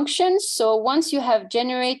visualization functions. So once you have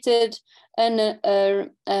generated an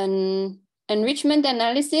enrichment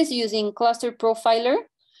analysis using cluster profiler,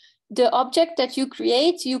 the object that you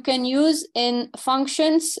create, you can use in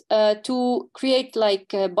functions to create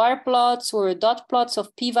like bar plots or dot plots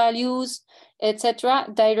of p-values, etc.,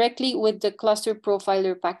 directly with the cluster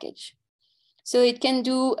profiler package. So it can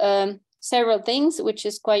do several things, which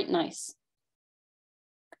is quite nice.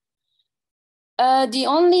 The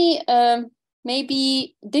only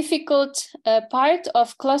maybe difficult part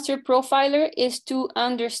of cluster profiler is to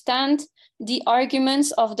understand the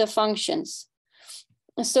arguments of the functions.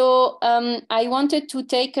 So I wanted to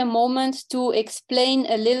take a moment to explain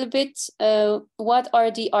a little bit what are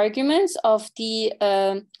the arguments of the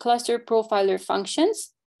cluster profiler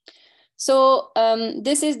functions. So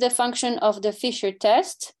this is the function of the Fisher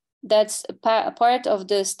test. That's a part of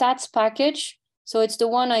the stats package. So it's the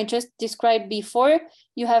one I just described before.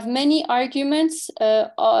 You have many arguments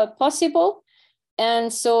possible.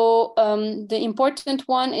 And so the important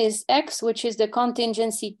one is X, which is the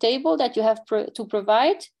contingency table that you have to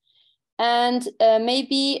provide. And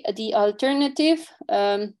maybe the alternative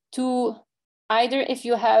to either if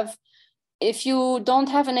you don't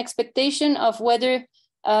have an expectation of whether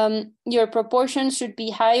your proportion should be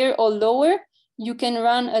higher or lower, you can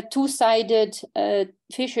run a two-sided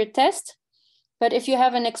Fisher test. But if you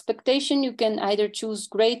have an expectation, you can either choose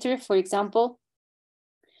greater, for example.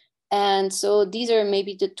 And so these are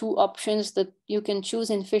maybe the two options that you can choose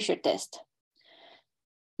in Fisher test.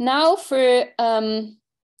 Now for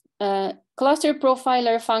cluster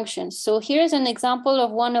profiler functions. So here's an example of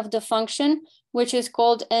one of the function, which is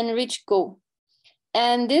called enrich-go.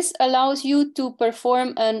 And this allows you to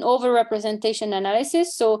perform an overrepresentation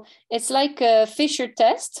analysis. So it's like a Fisher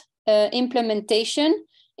test implementation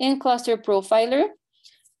in cluster profiler.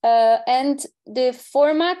 And the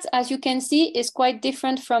format, as you can see, is quite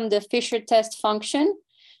different from the Fisher test function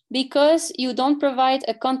because you don't provide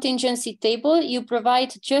a contingency table. You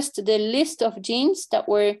provide just the list of genes that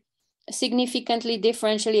were significantly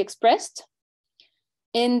differentially expressed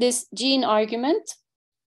in this gene argument.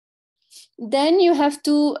 Then you have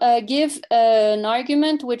to give an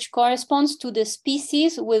argument which corresponds to the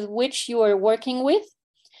species with which you are working with.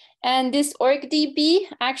 And this orgdb,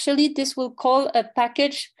 actually, this will call a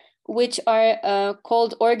package which are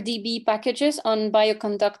called orgdb packages on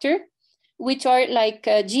Bioconductor, which are like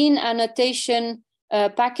gene annotation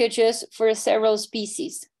packages for several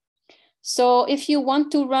species. So if you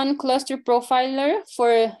want to run cluster profiler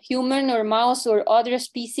for human or mouse or other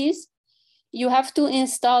species, you have to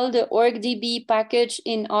install the orgdb package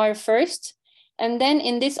in R first. And then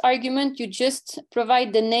in this argument, you just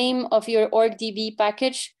provide the name of your orgdb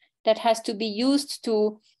package that has to be used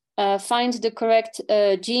to find the correct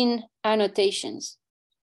gene annotations.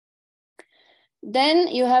 Then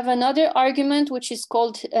you have another argument, which is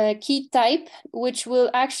called key type, which will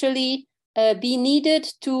actually be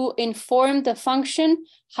needed to inform the function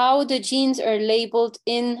how the genes are labeled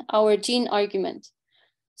in our gene argument.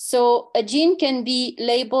 So a gene can be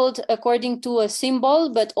labeled according to a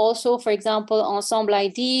symbol, but also, for example, ensemble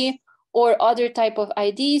ID or other type of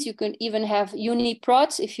IDs. You can even have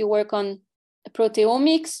uniprots if you work on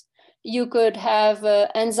proteomics. You could have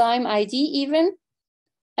enzyme ID even.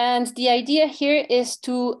 And the idea here is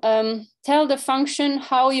to tell the function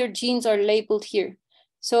how your genes are labeled here.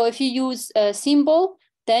 So if you use a symbol,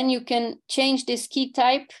 then you can change this key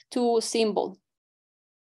type to symbol.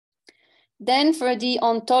 Then for the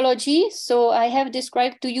ontology, so I have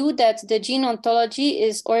described to you that the gene ontology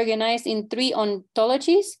is organized in 3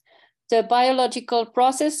 ontologies: the biological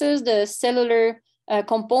processes, the cellular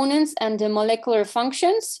components, and the molecular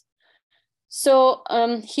functions. So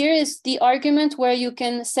here is the argument where you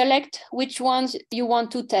can select which ones you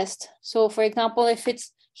want to test. So for example, if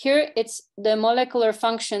it's here, it's the molecular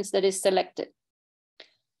functions that is selected.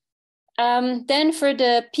 Then for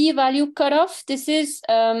the p-value cutoff, this is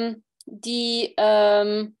for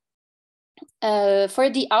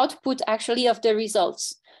the output actually of the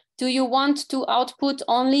results. Do you want to output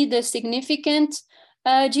only the significant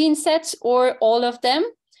gene sets or all of them?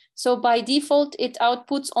 So by default, it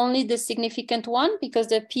outputs only the significant one because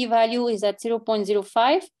the p-value is at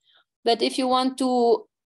 0.05. But if you want to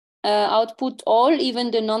output all,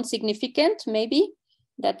 even the non-significant, maybe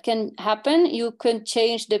that can happen, you can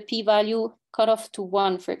change the p-value cutoff to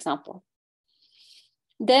 1, for example.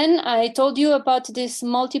 Then I told you about this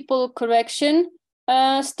multiple correction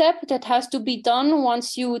step that has to be done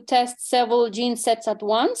once you test several gene sets at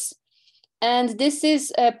once. And this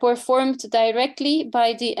is performed directly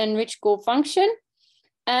by the enrich_go function.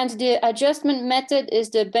 And the adjustment method is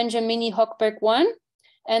the Benjamini-Hochberg one.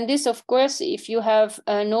 And this, of course, if you have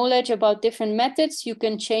knowledge about different methods, you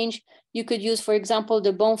can change. You could use, for example,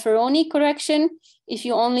 the Bonferroni correction if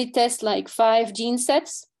you only test like 5 gene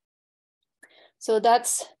sets. So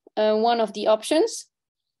that's one of the options.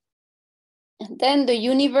 And then the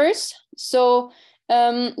universe. So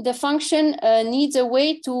the function needs a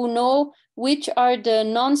way to know which are the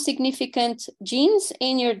non-significant genes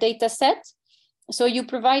in your data set. So you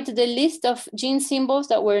provide the list of gene symbols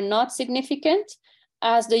that were not significant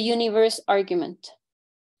as the universe argument.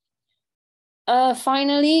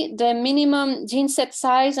 Finally, the minimum gene set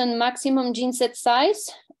size and maximum gene set size.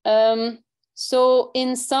 So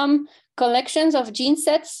in some collections of gene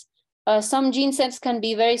sets, some gene sets can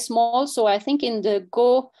be very small. So I think in the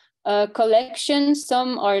Go collection,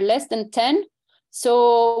 some are less than 10.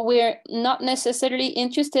 So we're not necessarily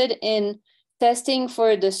interested in testing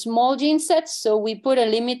for the small gene sets. So we put a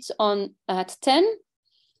limit on at 10.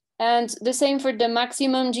 And the same for the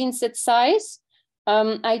maximum gene set size.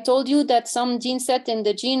 I told you that some gene sets in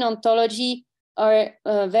the gene ontology are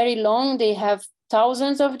very long. They have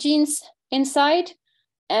thousands of genes inside.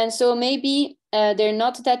 And so maybe they're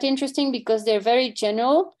not that interesting because they're very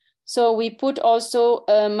general. So we put also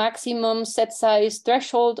a maximum set size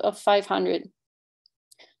threshold of 500.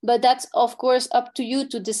 But that's, of course, up to you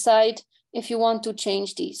to decide if you want to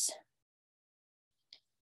change these.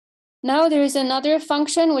 Now there is another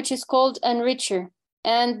function which is called enricher.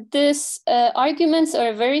 And these arguments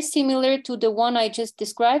are very similar to the one I just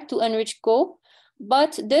described, to enrich_go.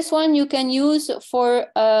 But this one you can use for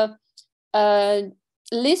a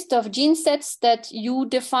list of gene sets that you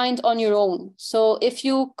defined on your own. So if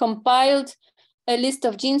you compiled a list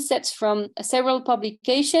of gene sets from several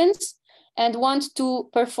publications and want to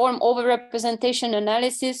perform overrepresentation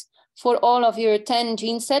analysis for all of your 10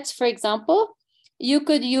 gene sets, for example, you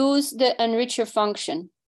could use the enricher function.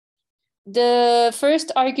 The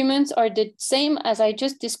first arguments are the same as I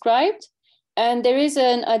just described, and there is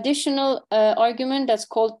an additional argument that's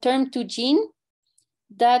called term2gene.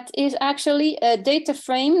 That is actually a data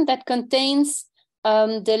frame that contains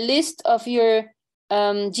the list of your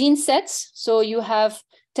gene sets. So you have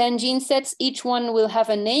 10 gene sets, each one will have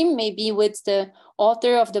a name, maybe with the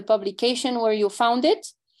author of the publication where you found it.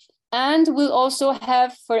 And we'll also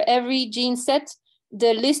have for every gene set,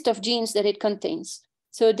 the list of genes that it contains.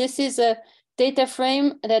 So this is a data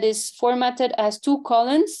frame that is formatted as 2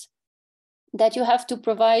 columns that you have to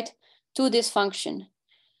provide to this function.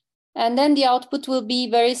 And then the output will be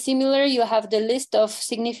very similar. You have the list of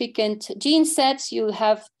significant gene sets. You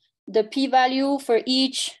have the p-value for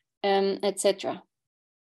each etc.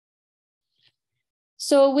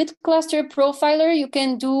 So with Cluster Profiler, you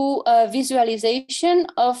can do a visualization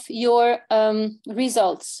of your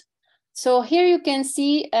results. So here you can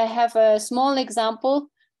see I have a small example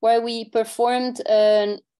where we performed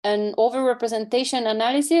an overrepresentation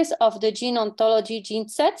analysis of the gene ontology gene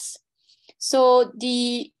sets. So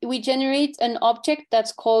we generate an object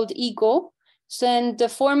that's called ego. So and the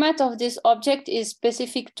format of this object is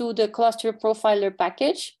specific to the Cluster Profiler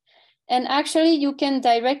package. And actually, you can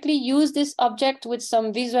directly use this object with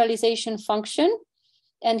some visualization function.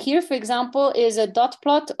 And here, for example, is a dot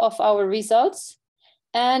plot of our results.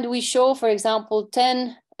 And we show, for example,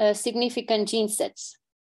 10 significant gene sets.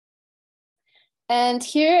 And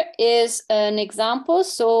here is an example.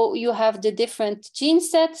 So you have the different gene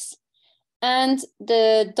sets, and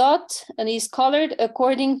the dot is colored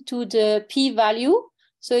according to the p-value.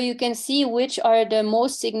 So you can see which are the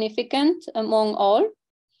most significant among all.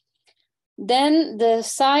 Then the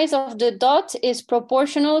size of the dot is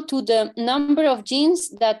proportional to the number of genes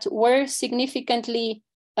that were significantly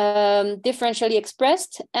differentially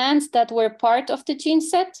expressed and that were part of the gene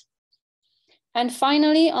set. And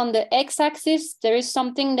finally, on the x-axis, there is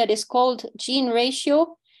something that is called gene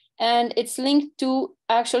ratio, and it's linked to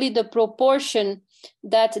actually the proportion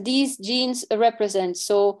that these genes represent.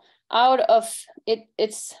 So out of it,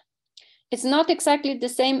 it's not exactly the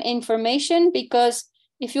same information, because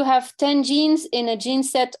if you have 10 genes in a gene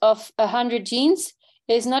set of 100 genes,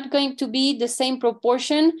 it's not going to be the same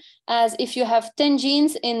proportion as if you have 10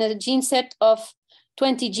 genes in a gene set of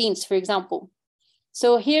 20 genes, for example.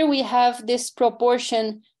 So here we have this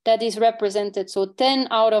proportion that is represented. So 10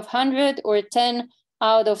 out of 100 or 10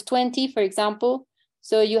 out of 20, for example.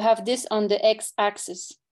 So you have this on the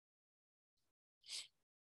x-axis.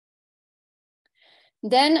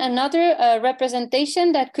 Then another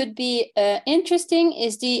representation that could be interesting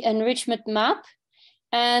is the enrichment map.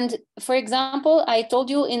 And for example, I told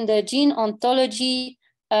you in the gene ontology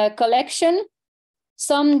collection,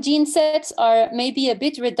 some gene sets are maybe a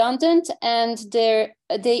bit redundant and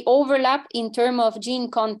they overlap in terms of gene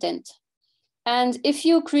content. And if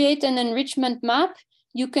you create an enrichment map,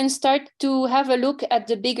 you can start to have a look at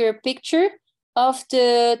the bigger picture of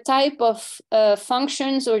the type of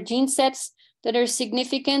functions or gene sets that are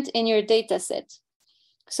significant in your data set.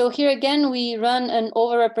 So here again, we run an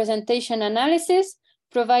overrepresentation analysis,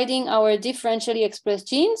 providing our differentially expressed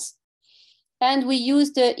genes. And we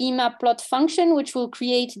use the emapplot function, which will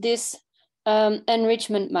create this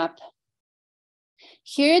enrichment map.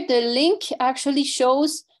 Here, the link actually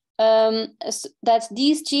shows that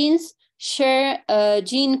these genes share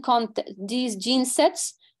gene content. These gene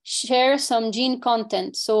sets share some gene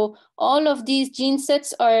content. So all of these gene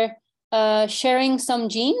sets are sharing some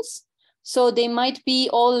genes. So they might be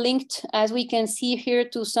all linked, as we can see here,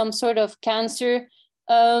 to some sort of cancer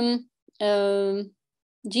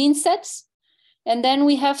gene sets. And then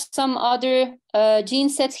we have some other gene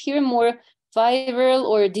sets here, more viral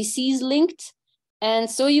or disease linked. And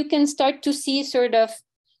so you can start to see sort of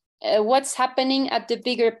what's happening at the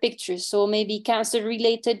bigger picture. So maybe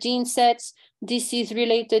cancer-related gene sets,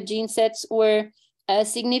 disease-related gene sets were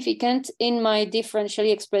significant in my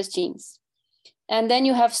differentially expressed genes. And then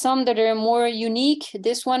you have some that are more unique.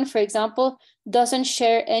 This one, for example, doesn't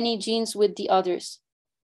share any genes with the others.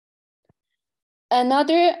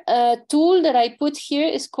 Another tool that I put here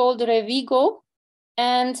is called Revigo.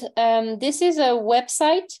 And this is a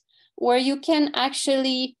website where you can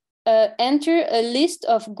actually enter a list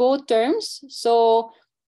of Go terms. So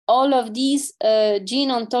all of these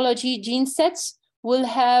gene ontology gene sets will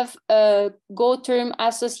have a Go term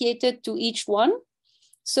associated to each one.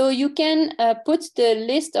 So you can put the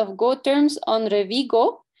list of Go terms on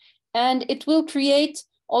Revigo, and it will create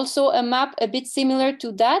also a map a bit similar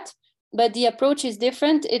to that, but the approach is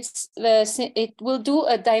different. It will do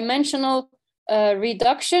a dimensional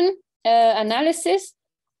reduction analysis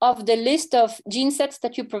of the list of gene sets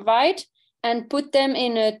that you provide and put them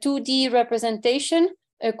in a 2D representation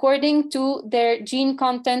according to their gene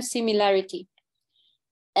content similarity.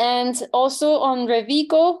 And also on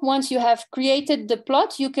Revigo, once you have created the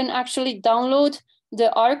plot, you can actually download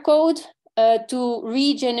the R code to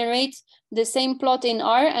regenerate the same plot in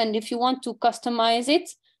R. And if you want to customize it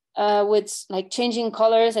with like changing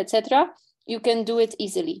colors, etc., you can do it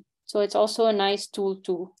easily. So it's also a nice tool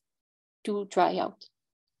to try out.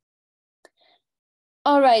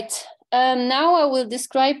 All right, now I will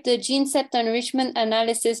describe the gene set enrichment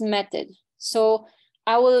analysis method. So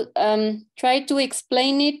I will try to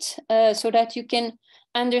explain it so that you can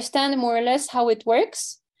understand more or less how it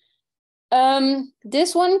works.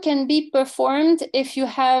 This one can be performed if you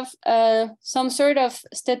have some sort of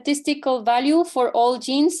statistical value for all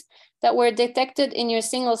genes that were detected in your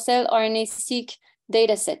single-cell RNA-seq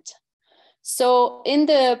dataset. So in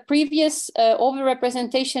the previous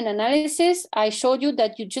overrepresentation analysis, I showed you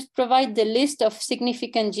that you just provide the list of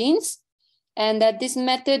significant genes and that this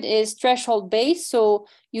method is threshold-based. So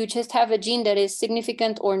you just have a gene that is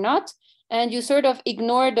significant or not, and you sort of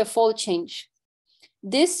ignore the fold change.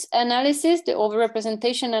 This analysis, the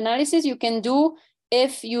overrepresentation analysis, you can do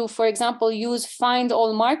if you, for example, use find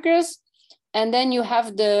all markers, and then you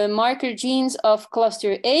have the marker genes of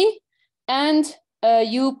cluster A, and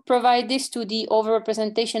you provide this to the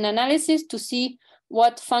overrepresentation analysis to see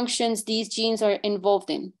what functions these genes are involved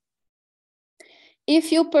in.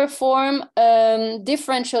 If you perform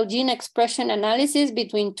differential gene expression analysis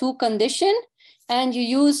between two conditions, and you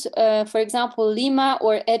use, for example, Lima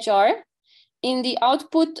or HR, in the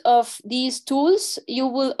output of these tools, you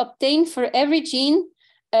will obtain for every gene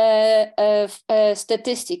a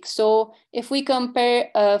statistic. So if we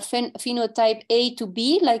compare phenotype A to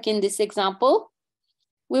B, like in this example,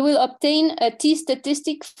 we will obtain a T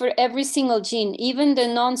statistic for every single gene, even the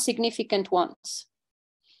non-significant ones.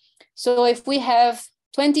 So if we have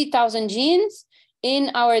 20,000 genes in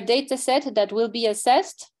our data set that will be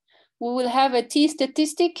assessed, we will have a T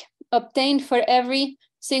statistic obtained for every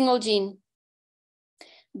single gene.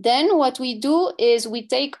 Then what we do is we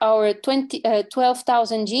take our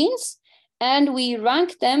 12,000 genes and we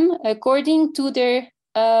rank them according to their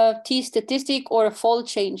T statistic or fold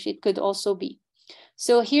change, it could also be.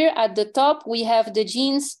 So here at the top, we have the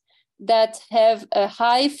genes that have a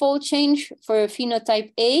high fold change for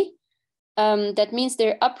phenotype A. That means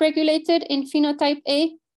they're upregulated in phenotype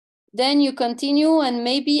A. Then you continue and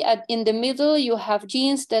maybe in the middle, you have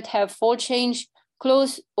genes that have fold change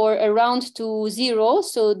close or around to 0.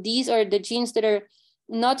 So these are the genes that are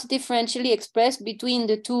not differentially expressed between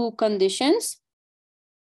the two conditions.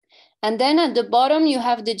 And then at the bottom, you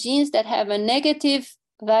have the genes that have a negative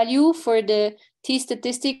value for the T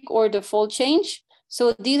statistic or the fold change.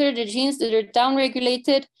 So these are the genes that are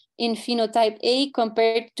downregulated in phenotype A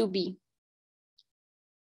compared to B.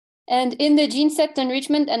 And in the gene set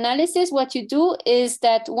enrichment analysis, what you do is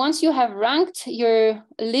that once you have ranked your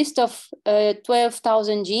list of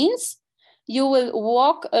 12,000 genes, you will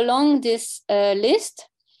walk along this list.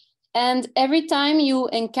 And every time you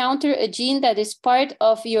encounter a gene that is part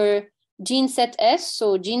of your gene set S,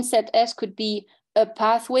 so gene set S could be a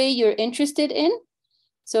pathway you're interested in.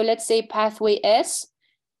 So let's say pathway S.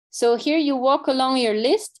 So here you walk along your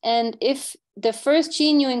list, and if the first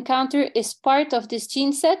gene you encounter is part of this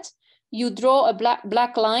gene set, you draw a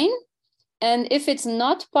black line. And if it's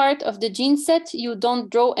not part of the gene set, you don't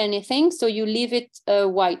draw anything, so you leave it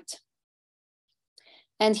white.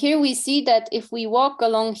 And here we see that if we walk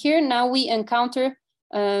along here, now we encounter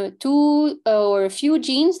two or a few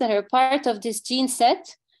genes that are part of this gene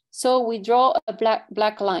set. So we draw a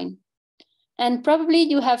black line. And probably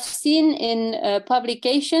you have seen in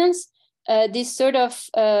publications this sort of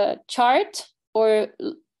chart or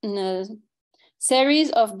series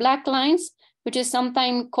of black lines, which is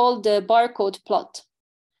sometimes called the barcode plot.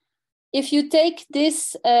 If you take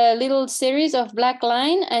this little series of black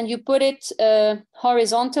line and you put it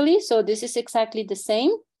horizontally, so this is exactly the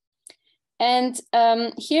same. And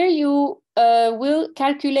here you will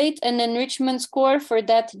calculate an enrichment score for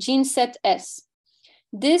that gene set S.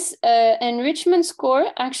 This enrichment score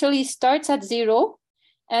actually starts at 0.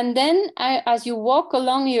 And then as you walk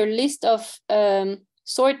along your list of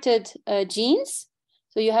sorted genes,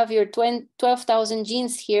 so you have your 12,000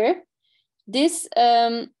 genes here, this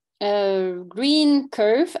green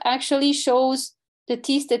curve actually shows the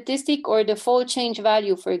T statistic or the fold change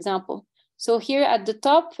value, for example. So here at the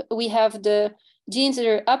top, we have the genes that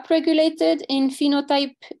are upregulated in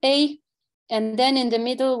phenotype A. And then in the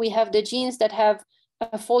middle, we have the genes that have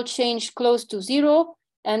a fold change close to 0.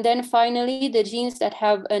 And then finally, the genes that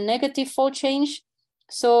have a negative fold change.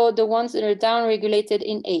 So the ones that are downregulated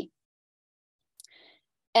in A.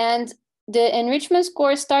 And the enrichment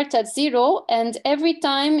score starts at 0. And every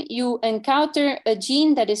time you encounter a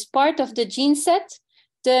gene that is part of the gene set,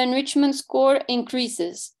 the enrichment score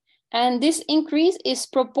increases. And this increase is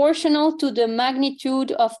proportional to the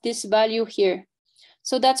magnitude of this value here.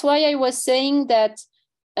 So that's why I was saying that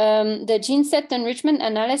the gene set enrichment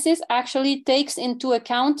analysis actually takes into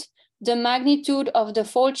account the magnitude of the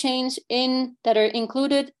fold change that are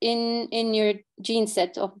included in your gene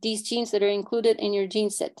set, of these genes that are included in your gene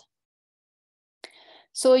set.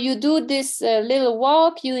 So you do this little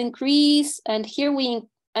walk, you increase, and here we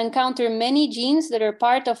encounter many genes that are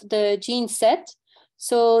part of the gene set.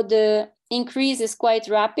 So the increase is quite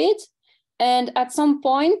rapid. And at some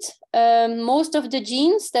point, most of the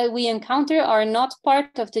genes that we encounter are not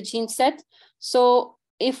part of the gene set. So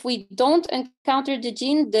if we don't encounter the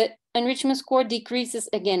gene, the enrichment score decreases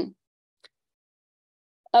again,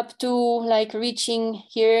 up to like reaching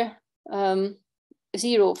here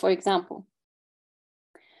 0, for example.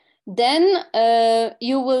 Then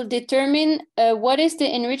you will determine what is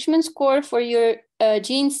the enrichment score for your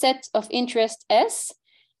gene set of interest S,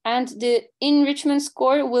 and the enrichment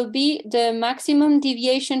score will be the maximum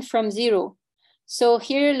deviation from 0. So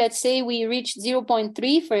here, let's say we reach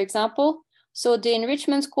 0.3, for example. So the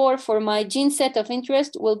enrichment score for my gene set of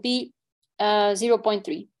interest will be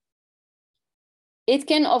 0.3. It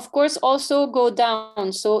can, of course, also go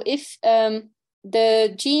down. So if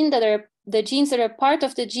the genes that are part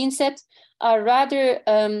of the gene set are rather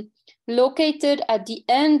located at the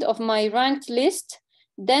end of my ranked list,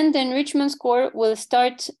 then the enrichment score will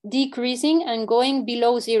start decreasing and going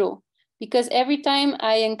below 0. Because every time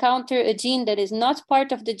I encounter a gene that is not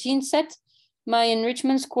part of the gene set, my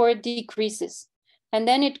enrichment score decreases. And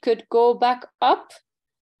then it could go back up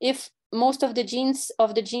if most of the genes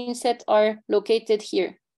of the gene set are located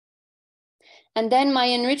here. And then my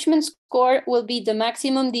enrichment score will be the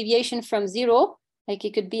maximum deviation from 0, like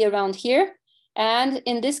it could be around here. And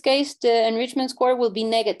in this case, the enrichment score will be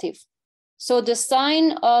negative. So the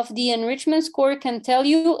sign of the enrichment score can tell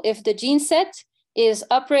you if the gene set is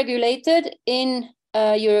upregulated in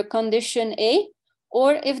your condition A,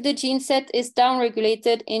 or if the gene set is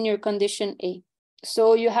downregulated in your condition A.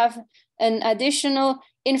 So you have an additional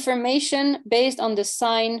information based on the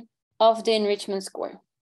sign of the enrichment score.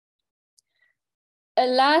 A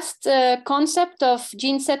last concept of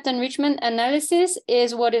gene set enrichment analysis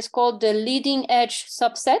is what is called the leading edge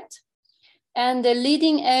subset. And the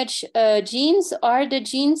leading edge genes are the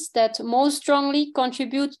genes that most strongly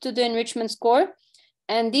contribute to the enrichment score.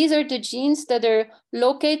 And these are the genes that are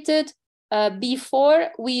located before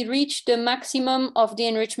we reach the maximum of the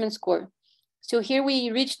enrichment score. So here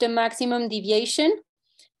we reach the maximum deviation,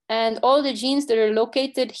 and all the genes that are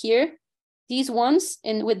located here, these ones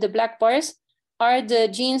with the black bars, are the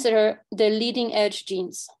genes that are the leading edge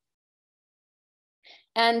genes.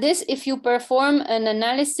 And this, if you perform an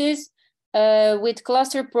analysis with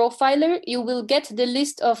Cluster Profiler, you will get the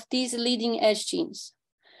list of these leading edge genes.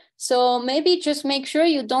 So maybe just make sure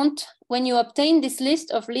you don't, when you obtain this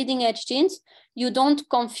list of leading edge genes, you don't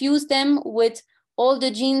confuse them with all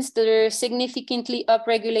the genes that are significantly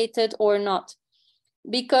upregulated or not.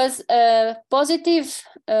 Because a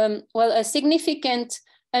significant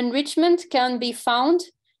enrichment can be found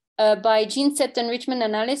by gene set enrichment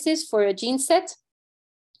analysis for a gene set,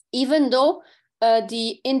 even though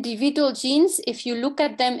the individual genes, if you look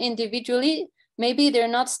at them individually, maybe they're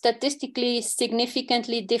not statistically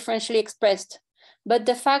significantly differentially expressed. But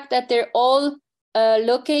the fact that they're all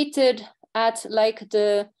located at like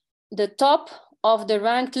the top of the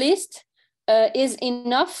ranked list is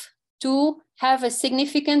enough to have a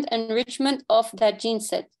significant enrichment of that gene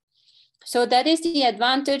set. So that is the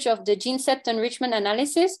advantage of the gene set enrichment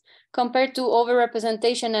analysis compared to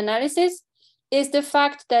overrepresentation analysis, is the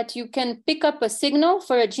fact that you can pick up a signal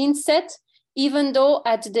for a gene set, even though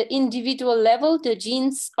at the individual level, the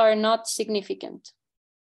genes are not significant.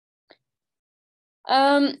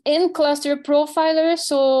 In Cluster Profiler,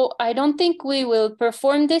 so I don't think we will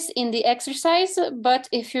perform this in the exercise, but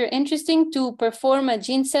if you're interested to perform a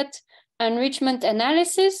gene set enrichment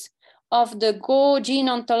analysis of the Go gene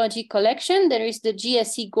ontology collection, there is the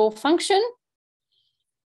GSE Go function.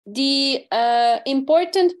 The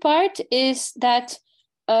important part is that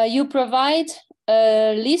you provide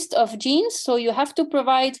a list of genes. So you have to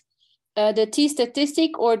provide the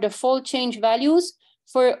t-statistic or the fold change values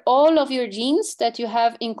for all of your genes that you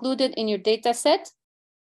have included in your data set.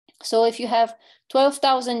 So if you have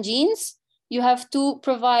 12,000 genes, you have to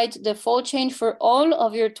provide the fold change for all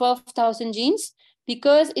of your 12,000 genes,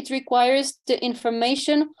 because it requires the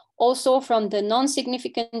information also from the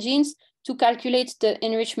non-significant genes to calculate the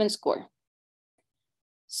enrichment score.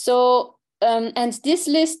 So, and this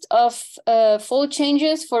list of fold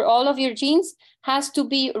changes for all of your genes has to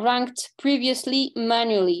be ranked previously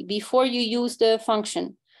manually before you use the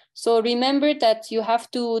function. So remember that you have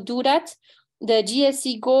to do that. The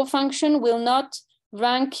GSE Go function will not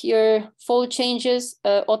rank your fold changes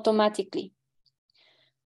automatically.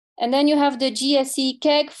 And then you have the GSE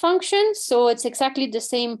KEGG function. So it's exactly the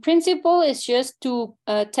same principle. It's just to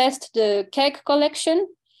test the KEGG collection.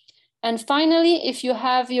 And finally, if you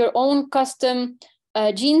have your own custom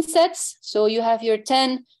gene sets, so you have your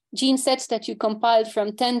 10 gene sets that you compiled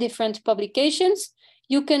from 10 different publications,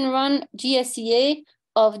 you can run GSEA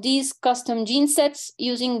of these custom gene sets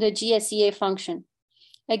using the GSEA function.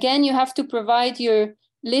 Again, you have to provide your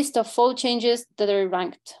list of fold changes that are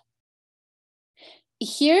ranked.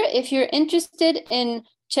 Here, if you're interested in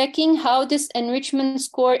checking how this enrichment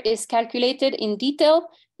score is calculated in detail,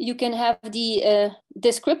 you can have the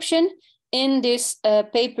description in this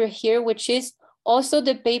paper here, which is also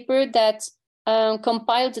the paper that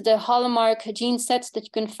compiled the hallmark gene sets that you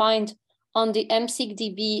can find on the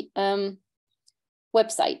MSeqDB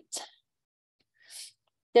website.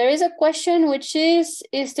 There is a question which is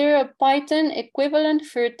there a Python equivalent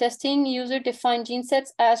for testing user-defined gene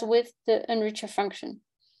sets as with the enricher function?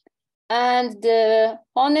 And the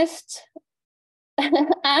honest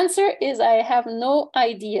answer is I have no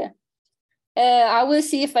idea. I will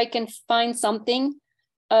see if I can find something.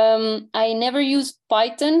 I never used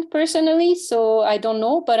Python personally, so I don't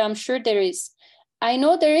know, but I'm sure there is. I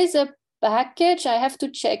know there is a package. I have to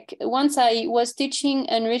check. Once I was teaching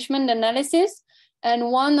enrichment analysis,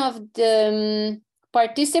 and one of the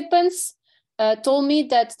participants told me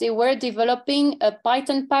that they were developing a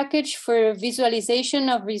Python package for visualization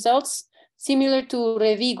of results similar to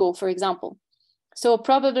Revigo, for example. So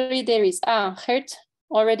probably there is. Gert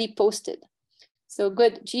already posted. So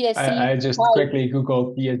good, GSEA. I just quickly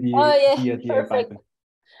Googled GSEA. Oh yeah, GSEA perfect. Python.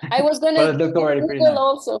 I was gonna it looked already pretty Google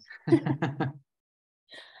nice. also.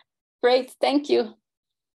 Great, thank you.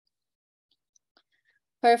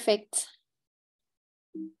 Perfect.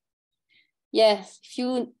 Yes,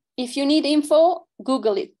 if you need info,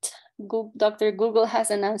 Google it. Dr. Google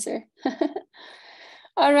has an answer.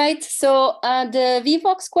 All right, so the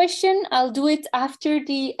VVox question, I'll do it after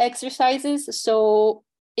the exercises. So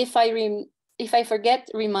if I forget,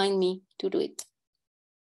 remind me to do it.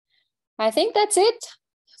 I think that's it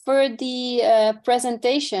for the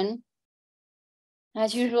presentation.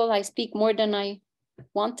 As usual, I speak more than I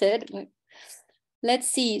wanted. Let's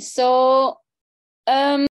see. So